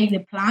to take the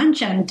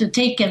plunge and to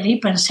take a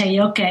leap and say,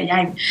 okay,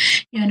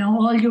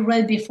 all you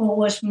read before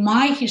was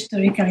my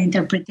historical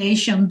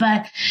interpretation,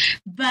 but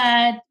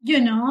let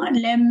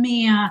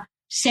me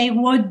say,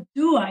 what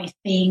do I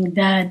think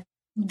that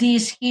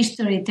this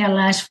history tells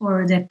us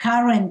for the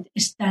current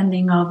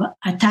standing of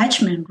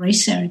attachment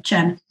research?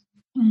 And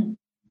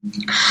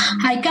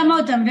I come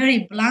out and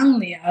very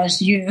bluntly,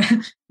 as you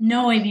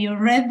know, if you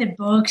read the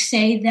book,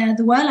 say that,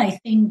 well, I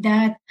think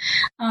that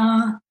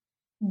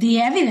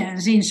the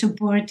evidence in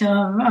support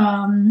of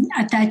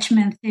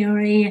attachment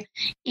theory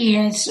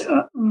is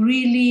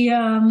really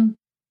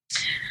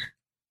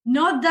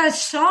not that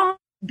strong,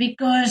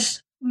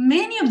 because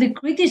many of the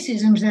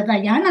criticisms that I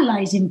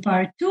analyze in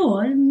part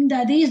 2,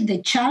 that is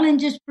the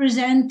challenges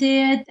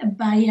presented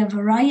by a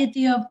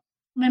variety of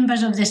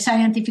members of the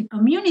scientific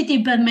community,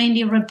 but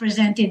mainly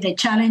represented the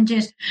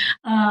challenges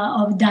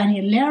of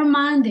Daniel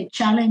Lehrman, the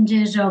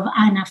challenges of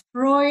Anna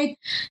Freud,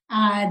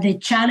 the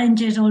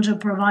challenges also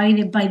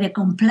provided by the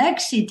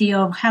complexity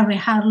of Harry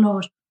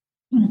Harlow's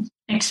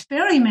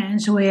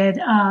experiments with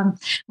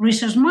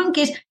rhesus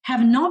monkeys,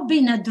 have not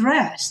been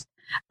addressed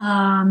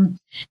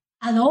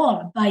at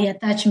all by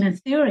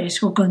attachment theorists,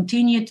 who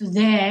continue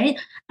today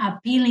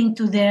appealing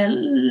to the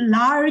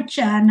large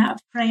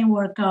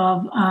framework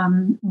of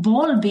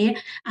Bowlby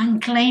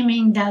and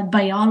claiming that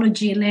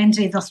biology lends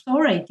it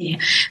authority.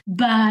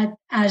 But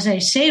as I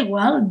say,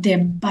 well, the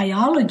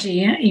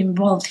biology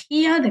involved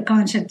here, the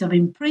concept of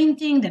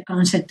imprinting, the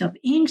concept of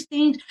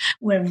instinct,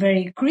 were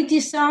very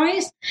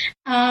criticized.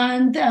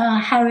 And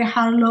Harry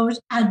Harlow,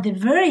 at the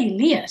very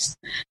least,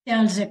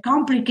 tells a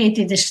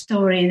complicated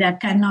story that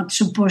cannot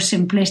support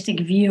simplistic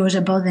views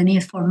about the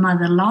need for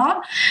mother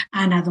love.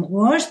 And at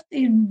worst,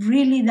 it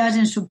really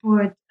doesn't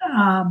support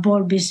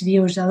Bowlby's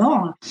views at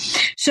all.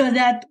 So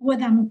that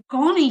what I'm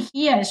calling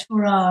here is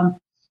for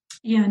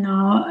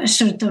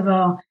sort of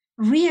a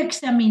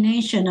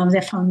re-examination of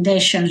the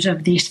foundations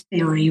of this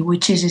theory,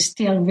 which is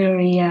still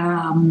very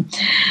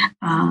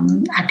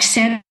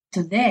accepted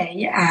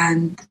today.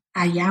 And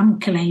I am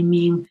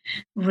claiming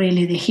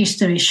really the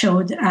history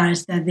showed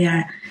us that there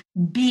are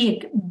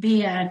big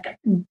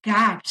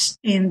gaps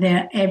in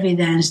the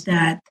evidence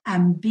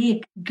and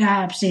big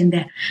gaps in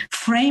the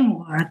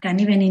framework and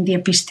even in the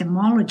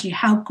epistemology.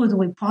 How could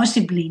we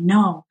possibly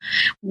know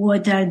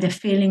what are the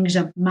feelings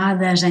of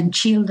mothers and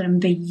children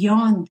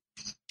beyond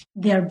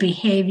their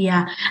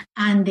behavior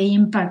and the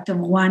impact of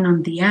one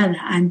on the other?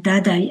 And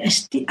that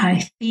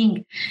I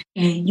think,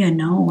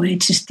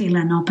 it's still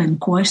an open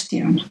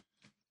question.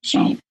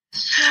 So.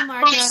 Well,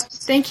 Marga,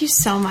 thank you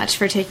so much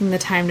for taking the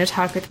time to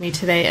talk with me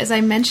today. As I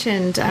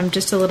mentioned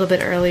just a little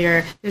bit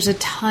earlier, there's a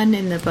ton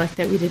in the book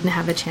that we didn't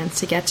have a chance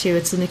to get to.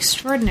 It's an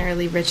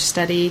extraordinarily rich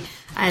study,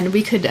 and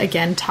we could,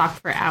 again, talk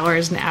for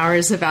hours and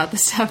hours about the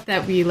stuff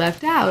that we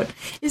left out.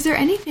 Is there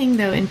anything,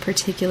 though, in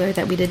particular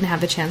that we didn't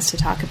have a chance to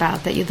talk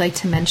about that you'd like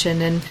to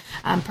mention, and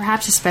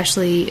perhaps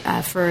especially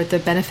for the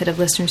benefit of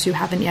listeners who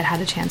haven't yet had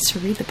a chance to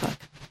read the book?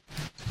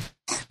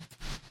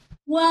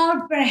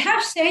 Well,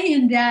 perhaps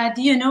saying that,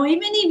 even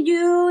if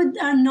you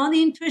are not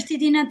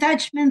interested in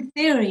attachment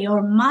theory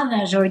or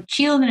mothers or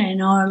children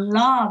or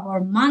love or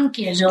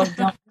monkeys or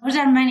those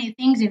are many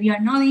things. If you are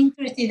not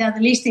interested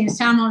at least in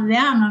some of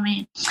them,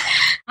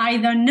 I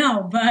don't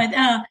know.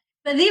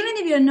 But even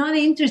if you're not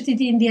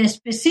interested in the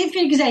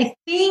specifics, I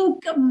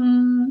think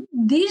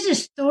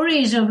these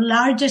stories of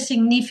larger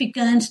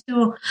significance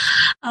to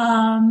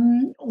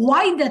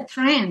wider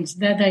trends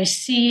that I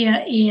see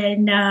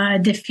in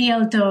the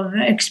field of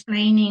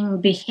explaining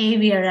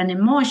behavior and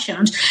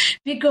emotions,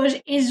 because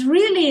it's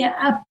really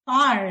a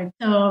part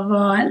of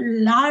a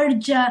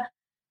larger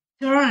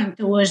turn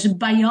towards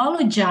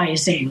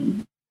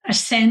biologizing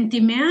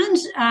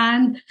sentiments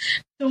and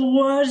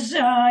towards,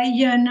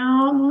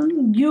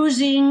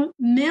 using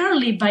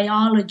merely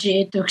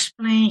biology to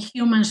explain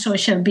human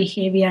social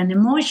behavior and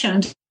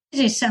emotions.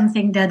 This is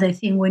something that I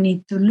think we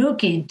need to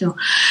look into.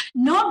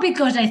 Not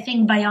because I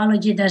think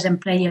biology doesn't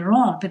play a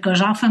role,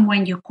 because often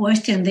when you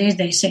question this,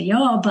 they say,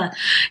 but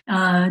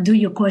do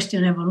you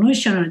question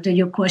evolution or do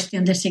you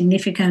question the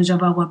significance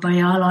of our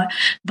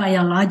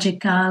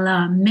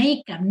biological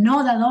makeup?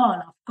 Not at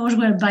all. Of course,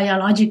 we're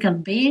biological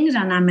beings,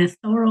 and I'm a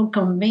thorough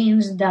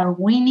convinced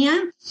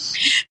Darwinian.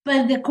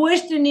 But the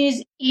question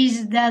is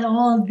that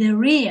all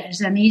there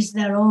is, and is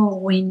that all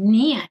we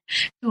need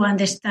to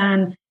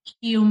understand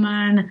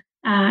human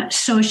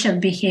social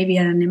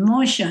behavior and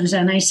emotions?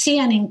 And I see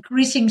an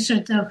increasing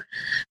sort of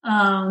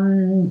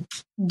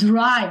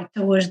drive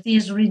towards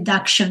this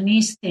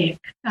reductionistic,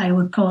 I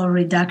would call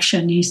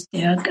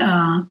reductionistic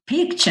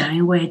picture,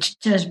 in which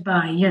just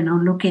by,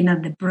 looking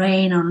at the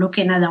brain or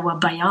looking at our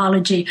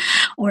biology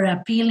or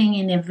appealing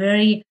in a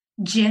very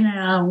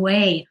general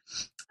way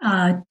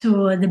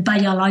to the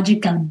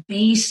biological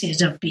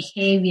basis of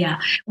behavior,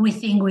 we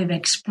think we've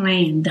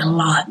explained a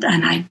lot.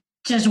 And I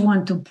just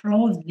want to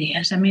probe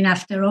this.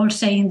 After all,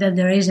 saying that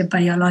there is a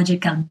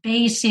biological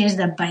basis,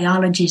 that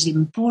biology is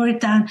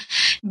important,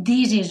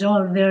 this is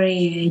all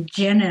very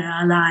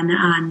general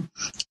and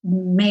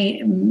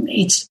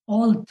it's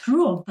all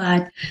true,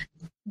 but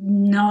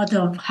not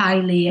of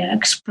highly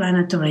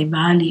explanatory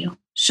value.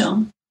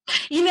 So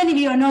even if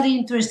you're not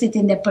interested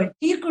in the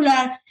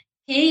particular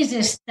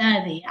case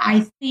study,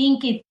 I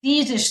think it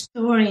is a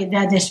story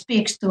that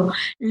speaks to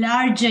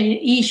larger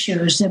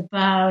issues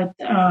about,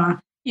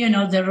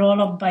 the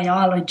role of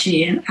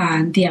biology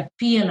and the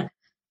appeal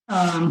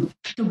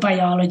to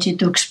biology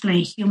to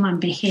explain human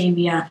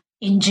behavior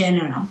in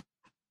general.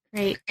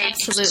 Great,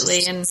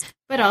 absolutely.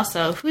 But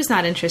also, who's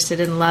not interested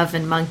in love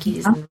and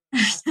monkeys? And,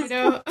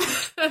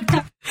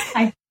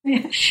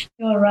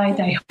 You're right.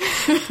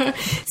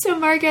 So,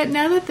 Marga,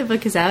 now that the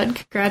book is out,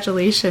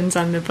 congratulations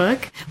on the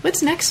book.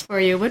 What's next for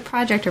you? What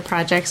project or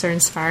projects are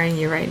inspiring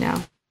you right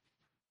now?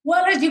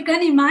 Well, as you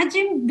can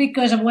imagine,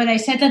 because of what I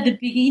said at the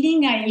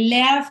beginning, I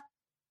left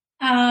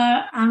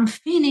and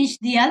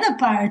finished the other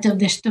part of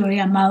the story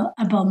about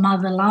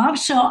mother love.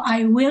 So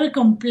I will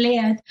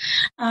complete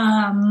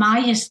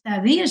my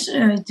studies,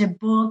 the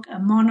book, a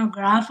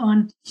monograph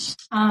on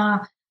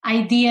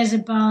ideas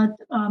about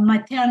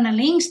maternal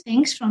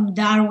instincts from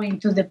Darwin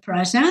to the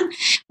present,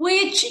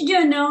 which,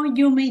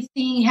 you may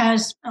think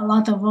has a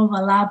lot of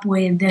overlap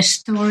with the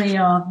story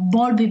of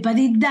Bowlby, but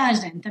it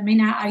doesn't. I mean,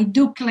 I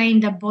do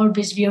claim that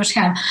Bowlby's views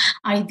have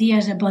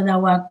ideas about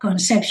our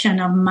conception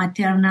of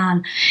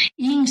maternal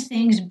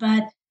instincts,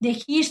 but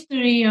the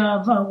history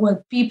of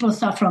what people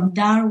thought from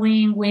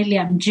Darwin,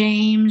 William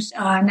James,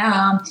 and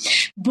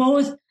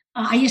both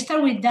I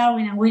start with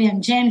Darwin and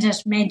William James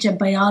as major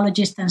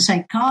biologists and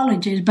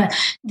psychologists, but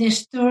the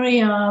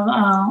story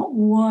of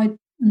what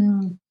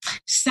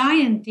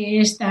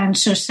scientists and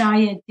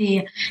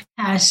society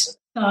has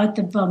thought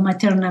about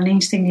maternal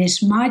instinct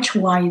is much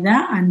wider,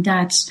 and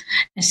that's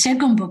a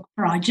second book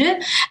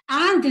project.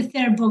 And the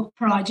third book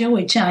project,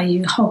 which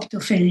I hope to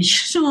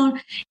finish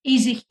soon,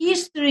 is a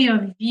history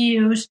of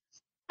views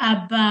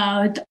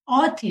about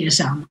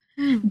autism.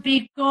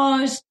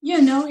 Because,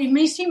 it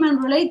may seem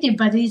unrelated,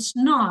 but it's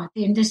not,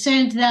 in the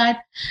sense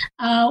that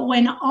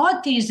when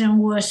autism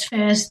was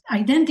first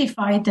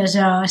identified as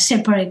a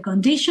separate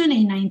condition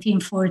in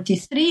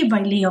 1943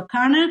 by Leo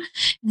Kanner,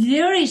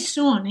 very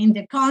soon, in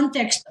the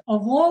context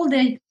of all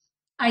the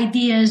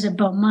ideas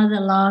about mother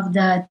love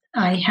that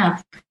I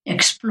have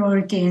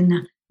explored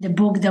in the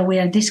book that we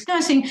are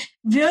discussing,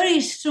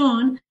 very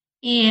soon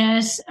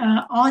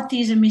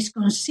autism is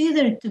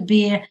considered to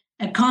be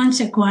a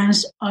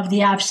consequence of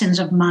the absence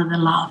of mother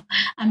love.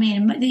 I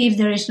mean, if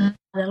there is no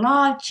mother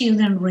love,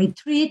 children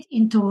retreat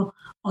into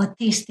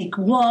autistic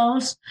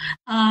walls.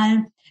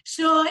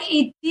 So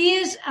it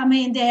is,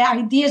 the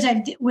ideas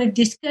we've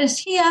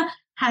discussed here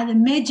had a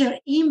major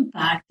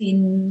impact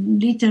in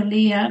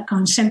literally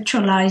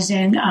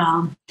conceptualizing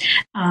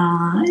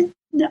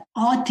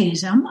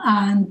autism,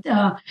 and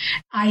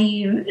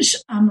I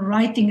am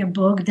writing a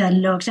book that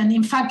looks, and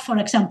in fact, for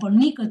example,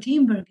 Nico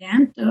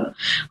Tinbergen,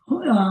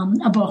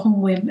 about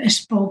whom we've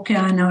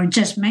spoken or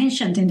just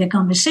mentioned in the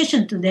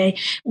conversation today,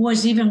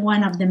 was even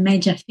one of the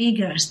major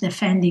figures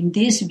defending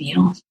this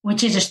view,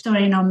 which is a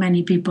story not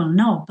many people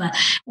know. But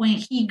when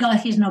he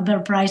got his Nobel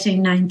Prize in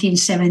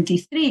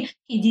 1973,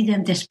 he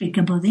didn't speak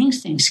about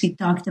instincts. He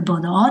talked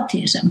about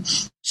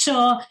autism.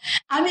 So,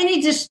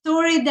 it's a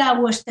story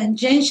that was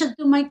tangential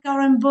to my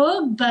current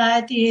book,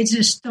 but it's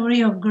a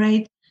story of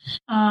great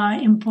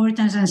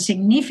importance and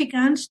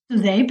significance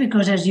today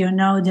because, as you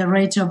know, the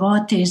rates of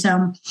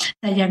autism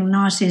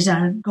diagnosis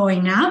are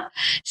going up.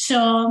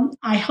 So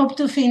I hope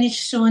to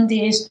finish soon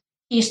this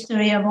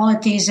history of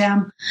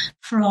autism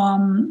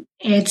from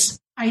its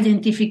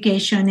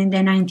identification in the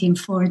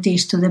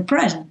 1940s to the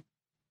present.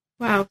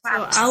 Wow.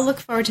 So I'll look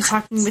forward to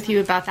talking with you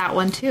about that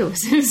one too,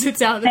 as soon as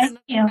it's out. That's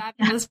a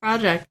fabulous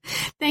project.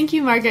 Thank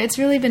you, Marga. It's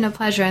really been a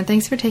pleasure, and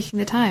thanks for taking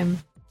the time.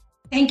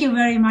 Thank you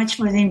very much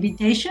for the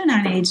invitation,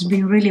 and it's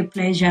been really a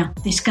pleasure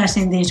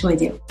discussing this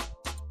with you.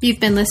 You've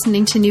been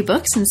listening to New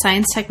Books in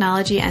Science,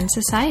 Technology, and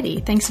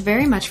Society. Thanks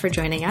very much for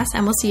joining us,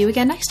 and we'll see you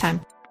again next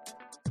time.